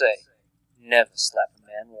 As we say, never slap a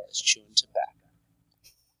man while he's chewing tobacco.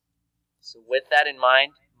 So with that in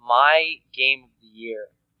mind, my game of the year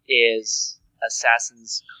is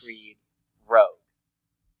Assassin's Creed Rogue.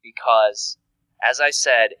 Because, as I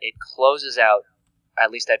said, it closes out, at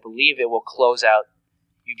least I believe it will close out,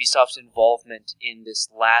 Ubisoft's involvement in this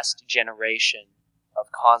last generation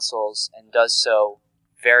of consoles, and does so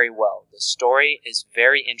very well. The story is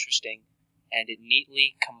very interesting, and it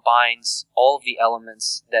neatly combines all of the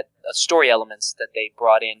story elements that they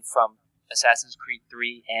brought in from Assassin's Creed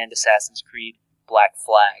 3 and Assassin's Creed Black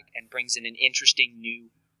Flag, and brings in an interesting new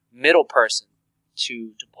middle person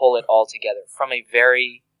to pull it all together from a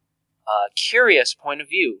very curious point of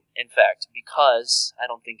view, in fact, because I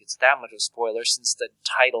don't think it's that much of a spoiler since the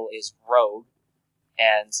title is Rogue,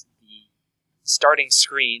 and the starting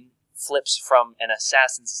screen flips from an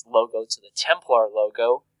Assassin's logo to the Templar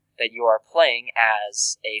logo, that you are playing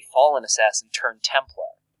as a fallen assassin turned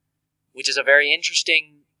Templar, which is a very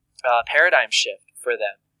interesting paradigm shift for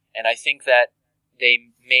them. And I think that they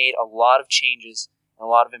made a lot of changes and a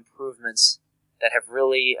lot of improvements that have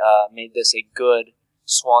really made this a good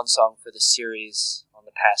swan song for the series on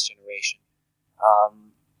the past generation.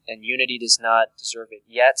 And Unity does not deserve it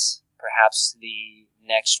yet. Perhaps the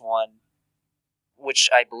next one, which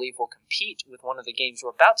I believe will compete with one of the games we're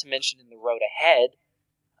about to mention in the road ahead,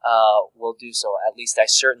 will do so. At least I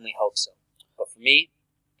certainly hope so. But for me,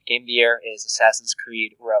 the game of the year is Assassin's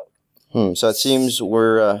Creed Rogue. So it seems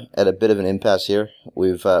we're at a bit of an impasse here.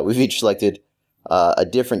 We've each selected a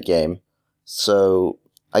different game. So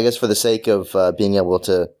I guess for the sake of being able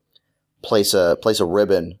to place a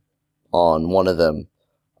ribbon on one of them,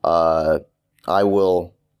 I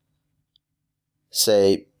will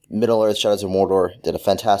say Middle-earth: Shadows of Mordor did a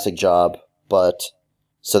fantastic job, but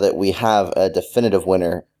so that we have a definitive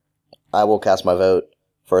winner, I will cast my vote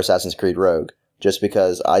for Assassin's Creed Rogue, just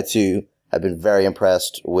because I too have been very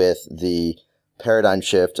impressed with the paradigm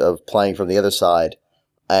shift of playing from the other side,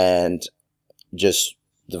 and just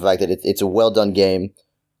the fact that it's a well-done game,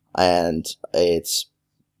 and it's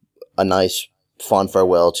a nice, fond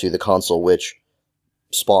farewell to the console which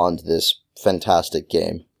spawned this fantastic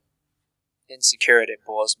game. Insecurity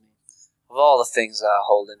bores me. Of all the things I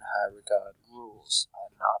hold in high regard, rules are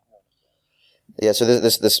not one of them. Yeah, so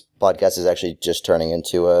this podcast is actually just turning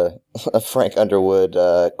into a Frank Underwood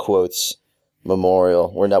quotes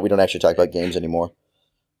memorial. We don't actually talk about games anymore.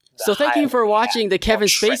 So thank you for watching the Kevin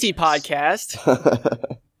Spacey podcast.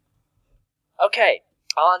 Okay,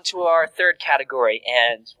 on to our third category,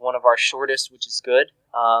 and one of our shortest, which is good.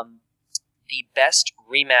 The best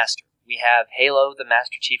remaster. We have Halo: The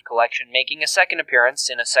Master Chief Collection making a second appearance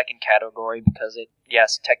in a second category because it,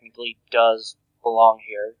 yes, technically does belong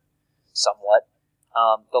here somewhat.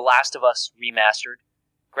 The Last of Us remastered,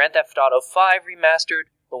 Grand Theft Auto 5 remastered,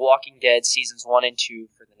 The Walking Dead Seasons 1 and 2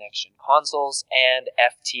 for the next-gen consoles, and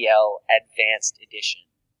FTL Advanced Edition.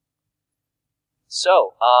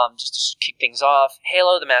 So, just to kick things off,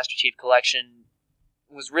 Halo: The Master Chief Collection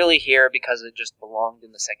was really here because it just belonged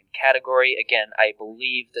in the second category. Again, I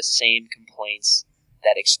believe the same complaints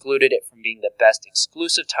that excluded it from being the best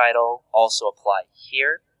exclusive title also apply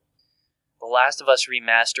here. The Last of Us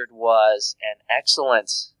Remastered was an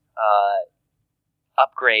excellent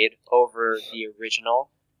upgrade over the original.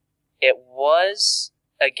 It was,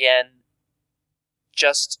 again,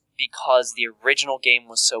 just because the original game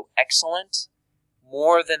was so excellent,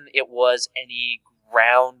 more than it was any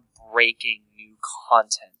groundbreaking new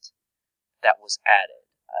content that was added,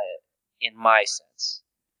 in my sense.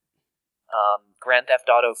 Grand Theft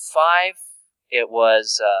Auto 5, it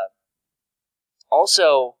was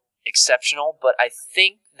also exceptional, but I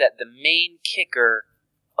think that the main kicker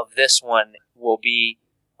of this one will be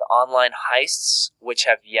the online heists, which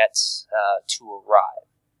have yet to arrive.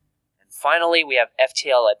 And finally, we have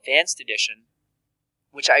FTL Advanced Edition,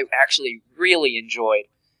 which I actually really enjoyed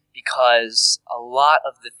because a lot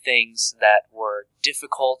of the things that were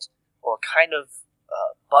difficult or kind of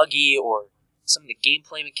buggy, or some of the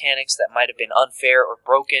gameplay mechanics that might have been unfair or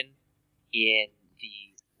broken in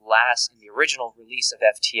the original release of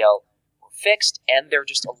FTL, were fixed, and there are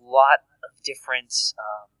just a lot of different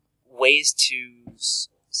ways to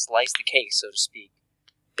slice the cake, so to speak.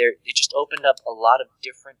 It just opened up a lot of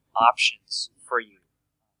different options for you,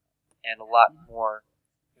 and a lot more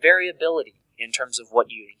variability in terms of what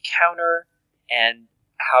you encounter and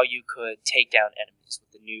how you could take down enemies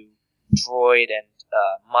with the new droid and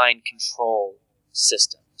mind control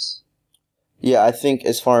systems. Yeah, I think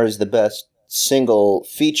as far as the best single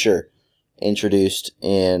feature introduced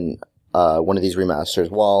in one of these remasters,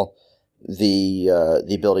 while the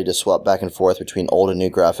ability to swap back and forth between old and new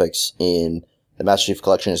graphics in the Master Chief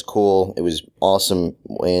Collection is cool. It was awesome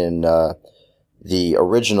in the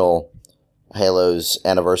original Halo's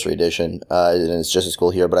Anniversary Edition, and it's just as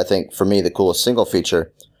cool here. But I think for me, the coolest single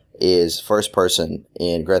feature is first person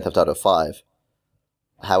in Grand Theft Auto 5.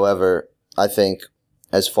 However, I think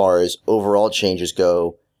as far as overall changes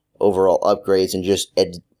go, overall upgrades, and just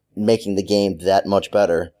making the game that much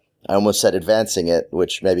better, I almost said advancing it,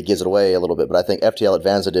 which maybe gives it away a little bit, but I think FTL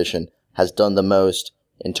Advanced Edition has done the most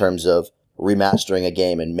in terms of remastering a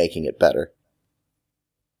game and making it better.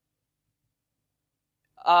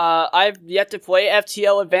 I've yet to play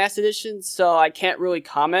FTL Advanced Edition, so I can't really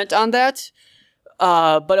comment on that.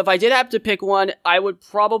 But if I did have to pick one, I would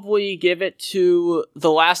probably give it to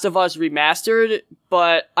The Last of Us Remastered,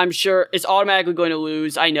 but I'm sure it's automatically going to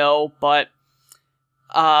lose, I know, but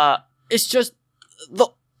it's just The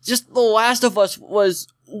Last of Us was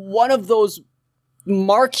one of those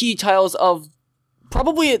marquee titles of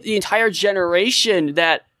probably the entire generation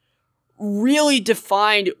that really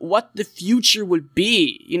defined what the future would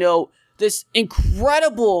be. You know, this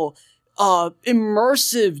incredible,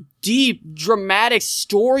 immersive, deep, dramatic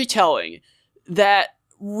storytelling that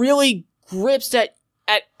really grips at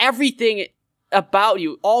everything about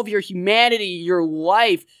you, all of your humanity, your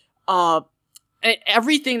life, and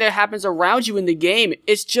everything that happens around you in the game.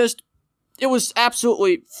 It was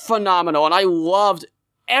absolutely phenomenal, and I loved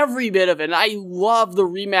every bit of it, and I love the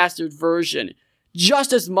remastered version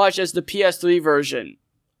just as much as the PS3 version.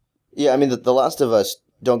 Yeah, I mean, The Last of Us,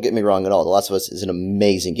 don't get me wrong at all, The Last of Us is an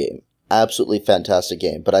amazing game. Absolutely fantastic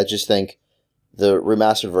game. But I just think the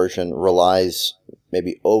remastered version relies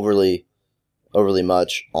maybe overly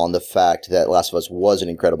much on the fact that Last of Us was an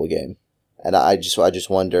incredible game. And I just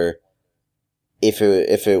wonder if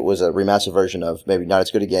it was a remastered version of maybe not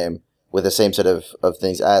as good a game with the same set of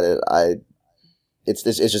things added,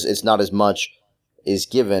 it's not as much is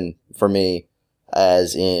given for me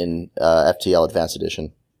as in FTL Advanced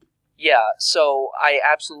Edition. Yeah, so I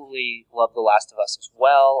absolutely love The Last of Us as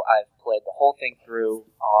well. I've played the whole thing through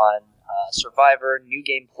on Survivor, New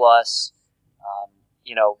Game Plus,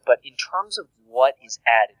 but in terms of what is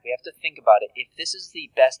added, we have to think about it. If this is the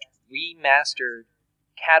best remastered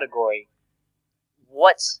category,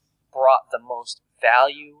 what's brought the most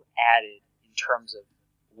value added in terms of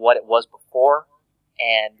what it was before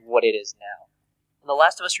and what it is now? In The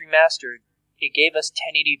Last of Us Remastered, it gave us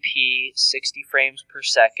 1080p, 60 frames per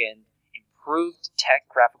second, improved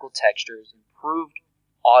graphical textures, improved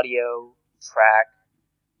audio track.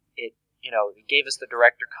 It gave us the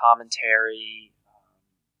director commentary.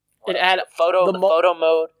 It added the photo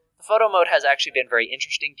mode. The photo mode has actually been very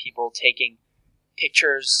interesting. People taking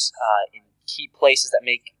pictures in key places that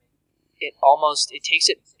make it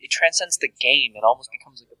it transcends the game. It almost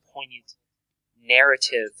becomes like a poignant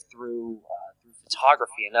narrative through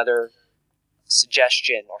photography. Another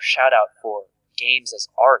suggestion or shout out for games as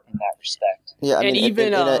art in that respect. Yeah, I mean,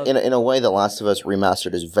 even in a way, The Last of Us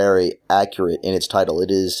Remastered is very accurate in its title.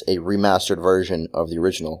 It is a remastered version of the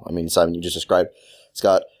original. I mean, Simon, you just described. It's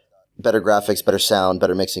got better graphics, better sound,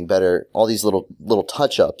 better mixing, better all these little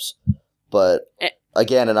touch-ups. But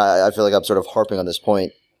again, and I feel like I'm sort of harping on this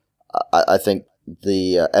point, I think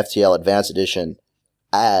the FTL Advanced Edition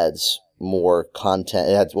adds more content.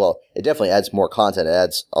 It definitely adds more content. It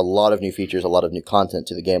adds a lot of new features, a lot of new content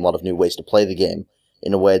to the game, a lot of new ways to play the game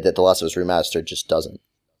in a way that The Last of Us Remastered just doesn't.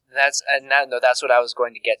 That's what I was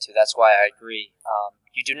going to get to. That's why I agree.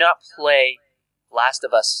 You do not play Last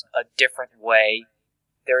of Us a different way.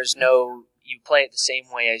 You play it the same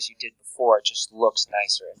way as you did before. It just looks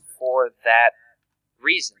nicer. And for that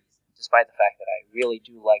reason, despite the fact that I really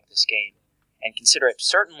do like this game and consider it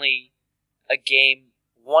certainly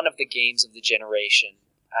one of the games of the generation,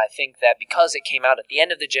 I think that because it came out at the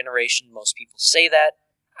end of the generation, most people say that,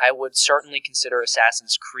 I would certainly consider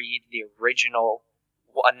Assassin's Creed, the original,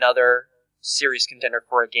 another serious contender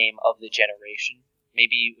for a game of the generation.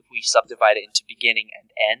 Maybe if we subdivide it into beginning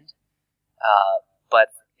and end. But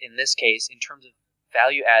in this case, in terms of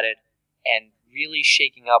value added and really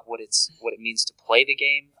shaking up what it means to play the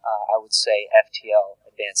game, I would say FTL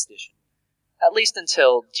Advanced Edition. at least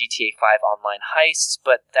until GTA 5 Online Heists,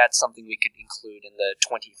 but that's something we could include in the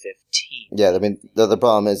 2015. Yeah, I mean, the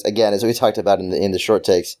problem is, again, as we talked about in the short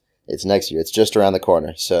takes, it's next year. It's just around the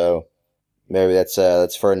corner. So maybe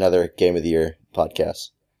that's for another Game of the Year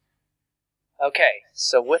podcast. Okay,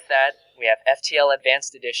 so with that, we have FTL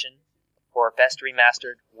Advanced Edition for Best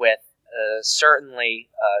Remastered with certainly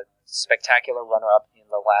a spectacular runner-up in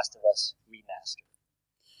The Last of Us Remastered.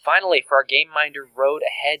 Finally, for our Game Minder Road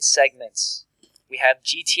Ahead segments, we have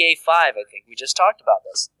GTA 5, I think. We just talked about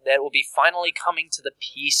this. That will be finally coming to the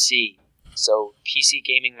PC. So, PC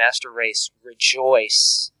Gaming Master Race,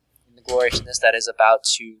 rejoice in the gloriousness that is about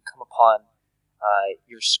to come upon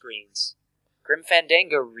your screens. Grim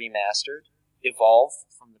Fandango Remastered, Evolve,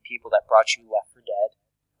 from the people that brought you Left 4 Dead.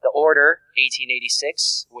 The Order,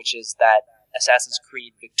 1886, which is that Assassin's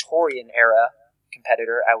Creed Victorian era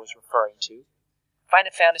competitor I was referring to.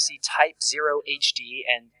 Final Fantasy Type 0 HD,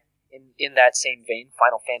 and in that same vein,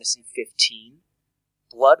 Final Fantasy 15.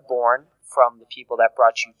 Bloodborne, from the people that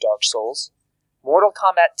brought you Dark Souls. Mortal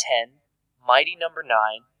Kombat 10, Mighty Number 9,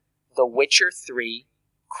 The Witcher 3,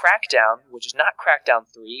 Crackdown, which is not Crackdown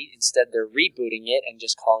 3, instead they're rebooting it and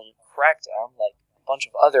just calling it Crackdown, like a bunch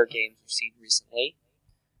of other games we've seen recently.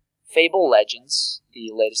 Fable Legends, the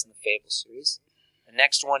latest in the Fable series. The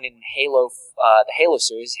next one in Halo, the Halo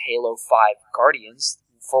series, Halo 5 Guardians,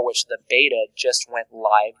 for which the beta just went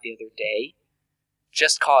live the other day.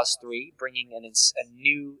 Just Cause 3, bringing a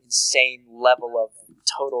new insane level of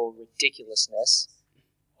total ridiculousness.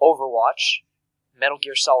 Overwatch, Metal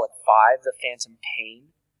Gear Solid 5, The Phantom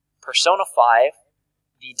Pain, Persona 5,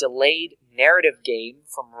 the delayed narrative game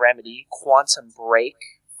from Remedy, Quantum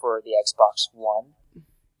Break, for the Xbox One,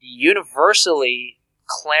 the universally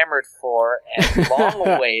clamored for and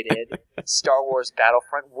long-awaited Star Wars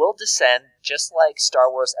Battlefront will descend, just like Star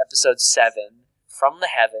Wars Episode 7, from the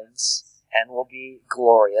heavens, and will be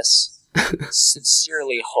glorious.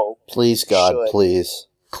 Sincerely hope. Please, God, please.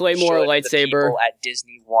 Claymore lightsaber. The people at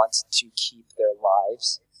Disney want to keep their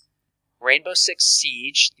lives. Rainbow Six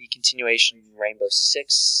Siege, the continuation Rainbow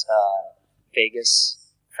Six Vegas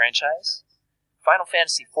franchise. Final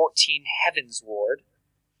Fantasy XIV Heaven's Ward.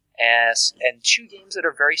 And two games that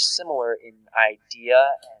are very similar in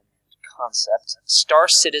idea and concept. Star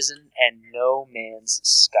Citizen and No Man's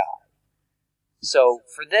Sky. So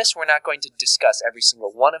for this, we're not going to discuss every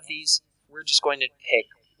single one of these. We're just going to pick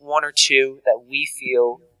one or two that we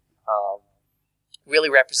feel really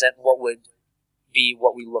represent what would be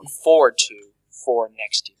what we look forward to for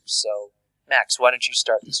next year. So, Max, why don't you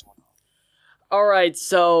start this one off? All right,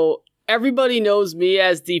 so everybody knows me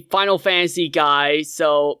as the Final Fantasy guy.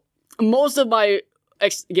 So most of the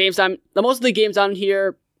games on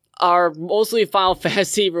here are mostly Final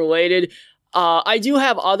Fantasy related. I do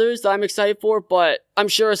have others that I'm excited for, but I'm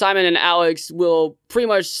sure Simon and Alex will pretty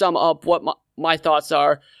much sum up what my thoughts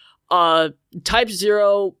are. Type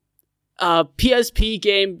 0, PSP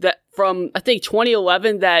game that from, I think,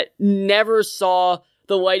 2011 that never saw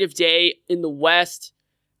the light of day in the West,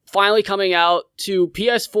 finally coming out to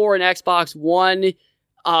PS4 and Xbox One.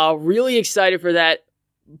 Really excited for that.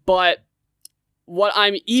 But what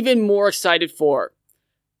I'm even more excited for,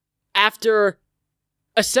 after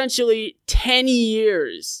essentially 10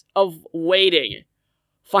 years of waiting,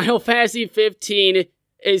 Final Fantasy 15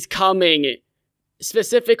 is coming.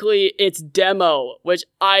 Specifically, its demo, which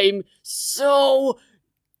I'm so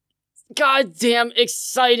goddamn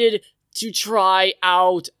excited to try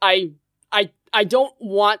out. I don't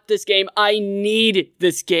want this game. I need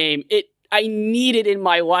this game. I need it in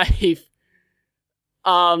my life.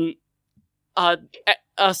 So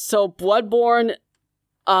Bloodborne,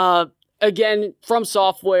 again, From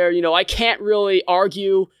Software, I can't really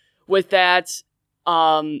argue with that.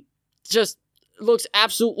 Just looks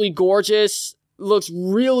absolutely gorgeous. Looks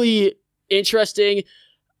really interesting.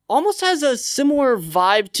 Almost has a similar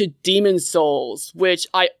vibe to Demon's Souls, which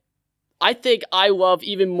I think I love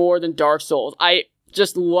even more than Dark Souls. I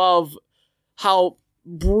just love how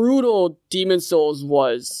brutal Demon's Souls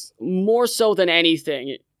was, more so than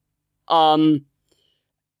anything.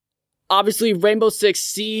 Obviously Rainbow Six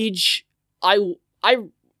Siege. I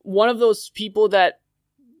one of those people that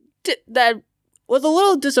was a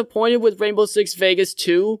little disappointed with Rainbow Six Vegas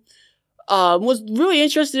 2. Was really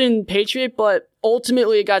interested in Patriot, but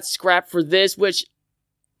ultimately it got scrapped for this, which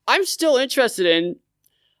I'm still interested in.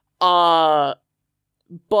 But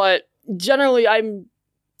generally I'm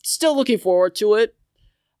still looking forward to it.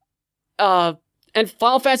 And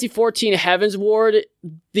Final Fantasy XIV Heaven's Ward,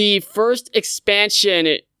 the first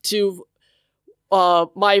expansion to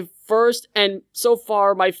my first and so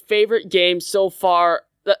far my favorite game so far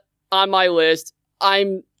on my list.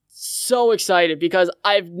 I'm so excited because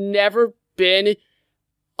I've never been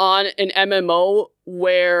on an MMO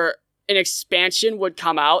where an expansion would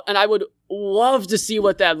come out, and I would love to see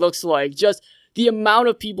what that looks like. Just the amount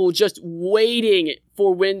of people just waiting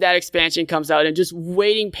for when that expansion comes out and just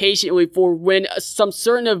waiting patiently for when some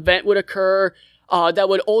certain event would occur that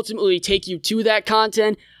would ultimately take you to that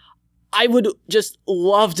content. I would just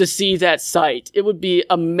love to see that site. It would be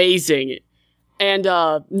amazing. And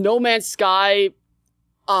No Man's Sky,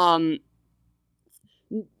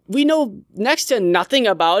 we know next to nothing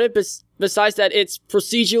about it besides that it's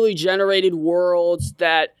procedurally generated worlds,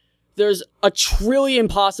 that there's a trillion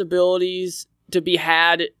possibilities to be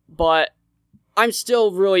had, but I'm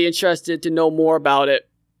still really interested to know more about it.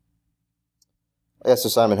 Yeah, so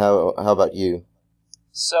Simon, how about you?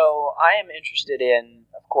 So I am interested in,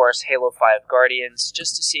 of course, Halo 5 Guardians,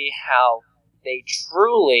 just to see how they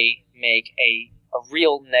truly make a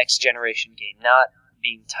real next generation game, not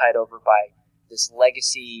being tied over by this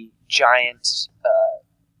legacy giant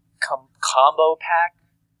combo pack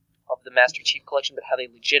of the Master Chief Collection, but how they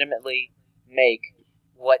legitimately make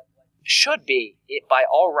what should be, it by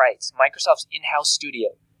all rights, Microsoft's in-house studio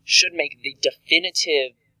should make the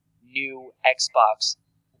definitive new Xbox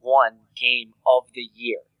One game of the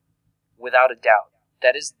year, without a doubt.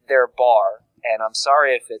 That is their bar, and I'm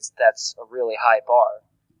sorry if that's a really high bar,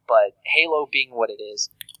 but Halo being what it is,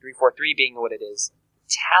 343 being what it is,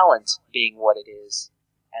 talent being what it is,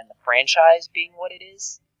 and the franchise being what it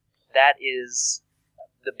is, that is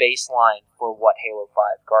the baseline for what Halo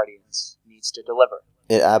 5 Guardians needs to deliver.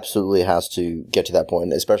 It absolutely has to get to that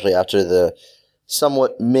point, especially after the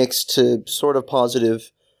somewhat mixed to sort of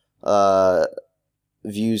positive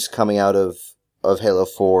views coming out of Halo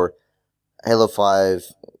 4, Halo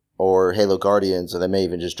 5, or Halo Guardians, or they may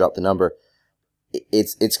even just drop the number.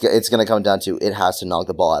 It's going to come down to it has to knock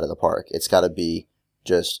the ball out of the park. It's got to be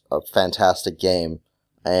just a fantastic game,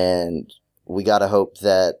 and we got to hope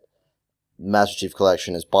that Master Chief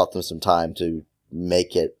Collection has bought them some time to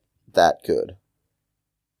make it that good.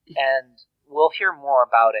 And we'll hear more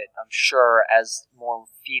about it, I'm sure, as more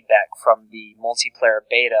feedback from the multiplayer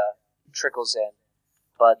beta trickles in.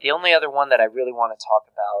 But the only other one that I really want to talk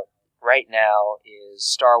about right now is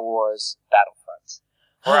Star Wars Battlefront.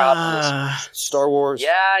 We're optimists. Star Wars?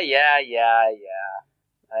 Yeah. I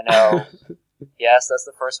know. Yes, that's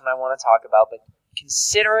the first one I want to talk about, but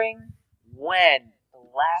considering when the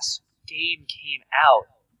last game came out,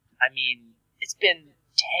 I mean, it's been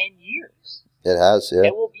 10 years. It has, yeah.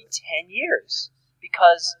 It will be 10 years.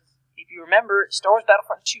 Because, if you remember, Star Wars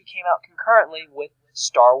Battlefront 2 came out concurrently with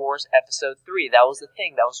Star Wars Episode 3. That was the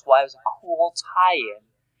thing. That was why it was a cool tie-in.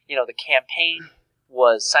 You know, the campaign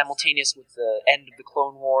was simultaneous with the end of the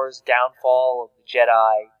Clone Wars, downfall of the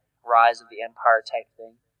Jedi, rise of the Empire type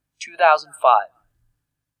thing. 2005.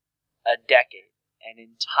 A decade. An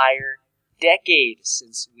entire decade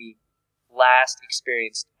since we last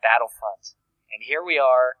experienced Battlefront. And here we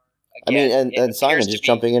are. Again, I mean, and Simon, just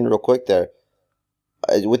jumping in real quick there,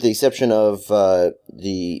 with the exception of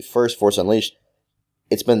the first Force Unleashed,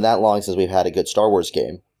 it's been that long since we've had a good Star Wars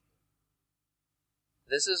game.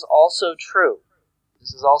 This is also true.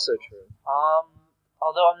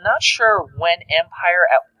 Although I'm not sure when Empire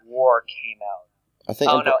at War came out. I think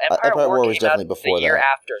Empire at War was definitely before the year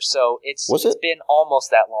that. after, so it's it? been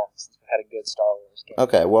almost that long since we've had a good Star Wars game.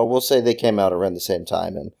 Okay, well, we'll say they came out around the same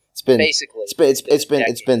time, and it's been basically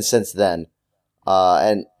it's been since then.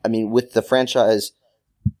 And I mean, with the franchise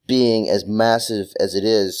being as massive as it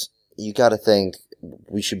is, you got to think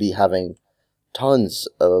we should be having tons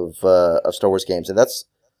of Star Wars games, and that's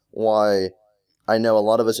why I know a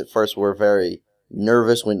lot of us at first were very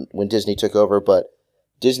nervous when Disney took over. But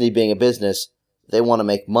Disney being a business, they want to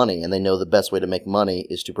make money, and they know the best way to make money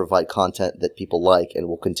is to provide content that people like and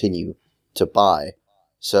will continue to buy.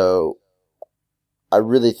 So I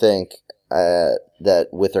really think that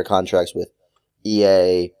with their contracts with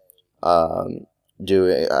EA,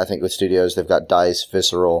 I think with studios, they've got DICE,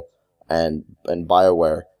 Visceral, and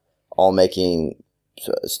BioWare, all making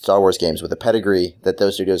Star Wars games with the pedigree that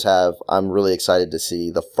those studios have. I'm really excited to see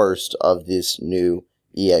the first of these new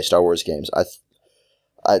EA Star Wars games.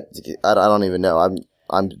 I don't even know.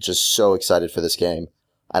 I'm just so excited for this game,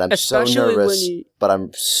 and I'm Especially so nervous, but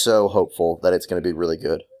I'm so hopeful that it's going to be really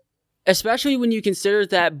good. Especially when you consider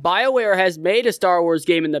that BioWare has made a Star Wars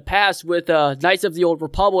game in the past with Knights of the Old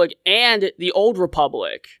Republic and the Old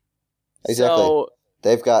Republic. Exactly. So,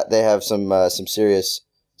 they have some serious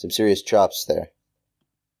chops there.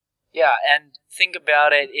 Yeah, and think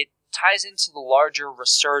about it. It ties into the larger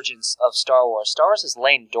resurgence of Star Wars. Star Wars has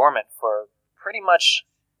lain dormant for pretty much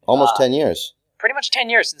almost 10 years. Pretty much 10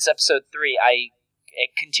 years since Episode 3. I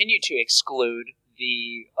continue to exclude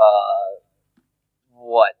the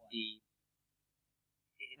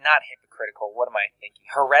not hypocritical. What am I thinking?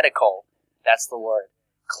 Heretical. That's the word.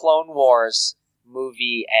 Clone Wars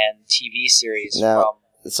movie and TV series Now,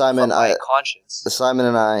 Simon, from my conscience. Simon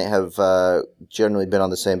and I have generally been on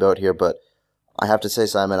the same boat here, but I have to say,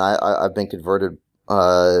 Simon, I've been converted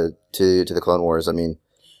to the Clone Wars. I mean,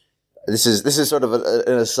 this is sort of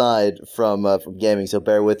an aside from gaming, so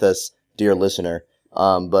bear with us, dear listener.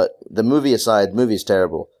 But the movie aside, movie's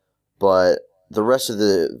terrible, but the rest of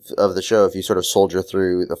the show, if you sort of soldier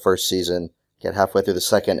through the first season, get halfway through the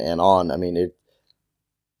second and on, I mean,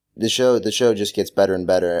 the show just gets better and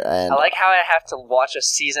better. And I like how I have to watch a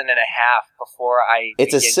season and a half before I.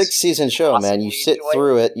 It's a 6-season show, man. You sit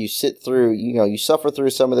through it. You sit through. You suffer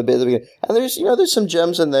through some of the bits, and there's some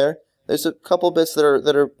gems in there. There's a couple bits that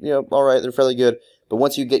are all right. They're fairly good, but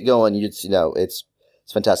once you get going, it's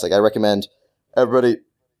fantastic. I recommend everybody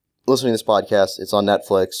listening to this podcast. It's on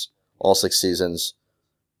Netflix, all 6 seasons,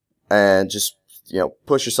 and just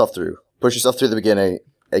push yourself through. Push yourself through the beginning.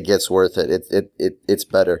 It gets worth it. It's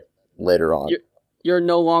better later on. You're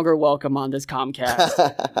no longer welcome on this Comcast.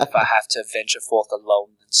 If I have to venture forth alone,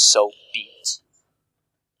 then so be it.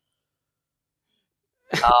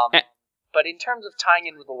 But in terms of tying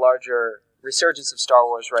in with the larger resurgence of Star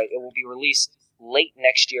Wars, right, it will be released late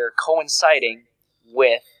next year, coinciding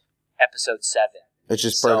with Episode 7. It's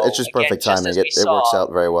just perfect timing. It works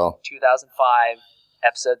out very well. 2005,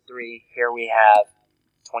 Episode 3. Here we have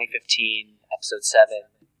 2015, Episode 7,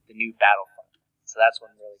 the new Battlefront. So that's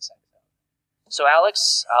what I'm really excited about. So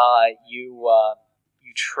Alex, you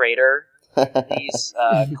traitor, please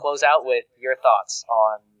close out with your thoughts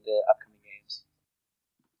on the upcoming games.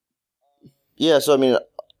 Yeah, so I mean,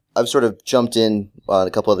 I've sort of jumped in on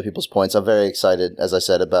a couple other people's points. I'm very excited, as I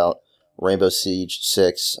said, about Rainbow Siege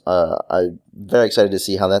 6. I'm very excited to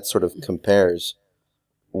see how that sort of compares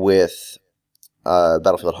with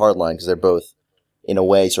Battlefield Hardline, because they're both, in a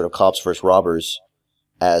way, sort of cops versus robbers.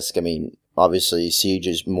 Obviously, Siege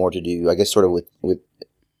is more to do, I guess, sort of with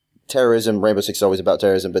terrorism. Rainbow Six is always about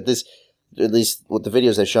terrorism, but this, at least with the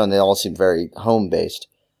videos they've shown, they all seem very home-based.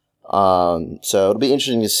 So it'll be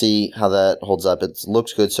interesting to see how that holds up. It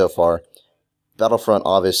looks good so far. Battlefront,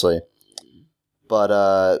 obviously. But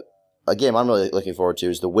a game I'm really looking forward to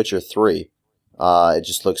is The Witcher 3. It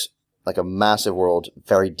just looks like a massive world,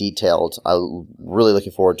 very detailed. I'm really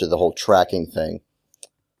looking forward to the whole tracking thing.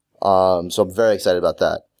 So I'm very excited about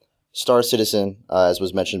that. Star Citizen, as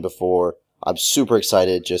was mentioned before, I'm super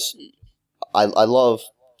excited. I love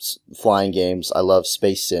flying games. I love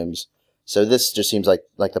space sims. So this just seems like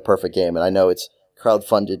the perfect game, and I know it's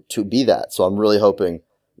crowdfunded to be that. So I'm really hoping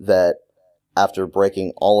that after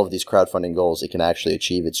breaking all of these crowdfunding goals, it can actually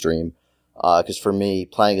achieve its dream. Because for me,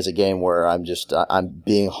 playing is a game where I'm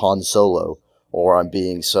being Han Solo, or I'm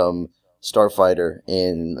being some starfighter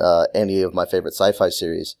in any of my favorite sci-fi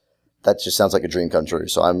series. That just sounds like a dream come true.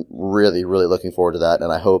 So I'm really, really looking forward to that,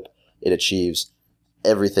 and I hope it achieves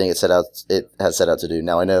everything it has set out to do.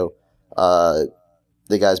 Now I know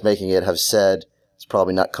the guys making it have said it's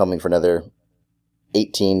probably not coming for another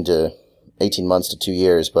 18 months to 2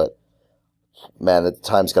 years, but man, the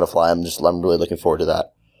time's gonna fly. I'm really looking forward to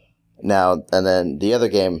that. Now, and then the other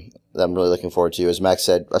game that I'm really looking forward to, as Max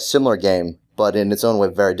said, a similar game, but in its own way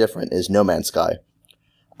very different, is No Man's Sky.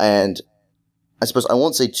 And I suppose I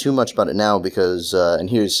won't say too much about it now because, and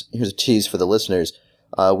here's a tease for the listeners,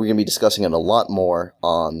 we're going to be discussing it a lot more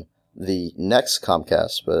on the next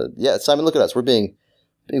Comcast. But yeah, Simon, look at us. We're being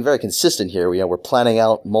very consistent here. We're planning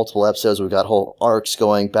out multiple episodes. We've got whole arcs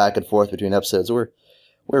going back and forth between episodes. We're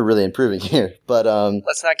really improving here. But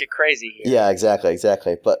let's not get crazy here. Yeah, exactly.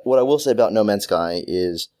 But what I will say about No Man's Sky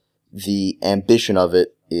is the ambition of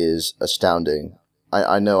it is astounding.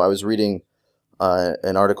 I know I was reading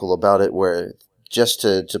an article about it where just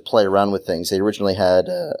to play around with things, they originally had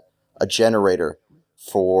a generator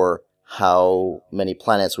for how many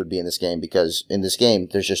planets would be in this game, because in this game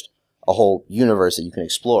there's just a whole universe that you can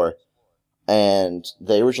explore. And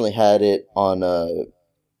they originally had it on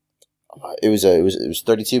it was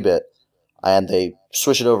 32-bit, and they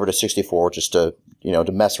switched it over to 64 just to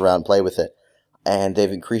to mess around, play with it. And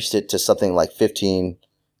they've increased it to something like 15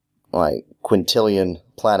 quintillion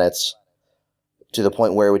planets, to the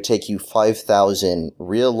point where it would take you 5,000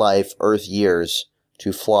 real-life Earth years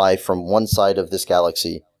to fly from one side of this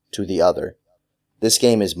galaxy to the other. This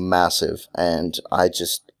game is massive, and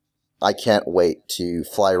I can't wait to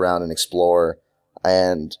fly around and explore.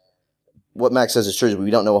 And what Max says is true.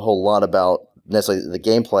 We don't know a whole lot about necessarily the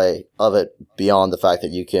gameplay of it beyond the fact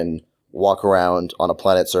that you can walk around on a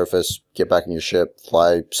planet surface, get back in your ship,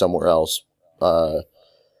 fly somewhere else,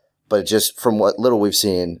 but just from what little we've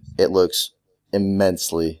seen, it looks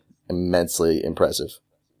immensely impressive.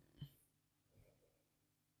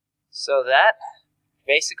 So that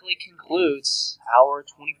basically concludes our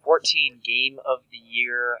 2014 Game of the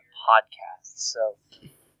Year podcast. So,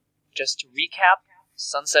 just to recap,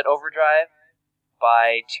 Sunset Overdrive,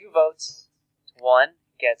 by 2 votes, 1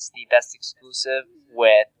 gets the best exclusive,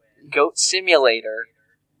 with Goat Simulator,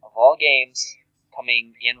 of all games,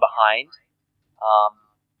 coming in behind.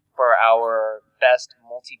 For our best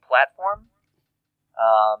multi-platform,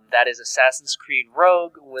 that is Assassin's Creed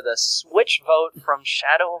Rogue, with a switch vote from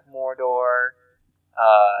Shadow of Mordor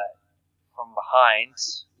from behind,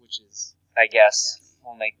 which is, I guess,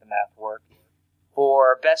 will make the math work.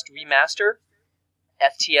 For Best Remaster,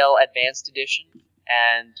 FTL Advanced Edition,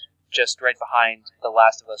 and just right behind The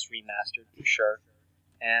Last of Us Remastered, for sure.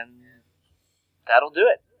 And that'll do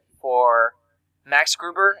it. For Max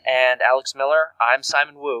Gruber and Alex Miller, I'm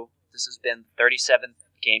Simon Wu. This has been 37th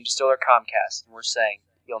Game Distiller Comcast, and we're saying,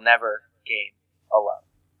 you'll never game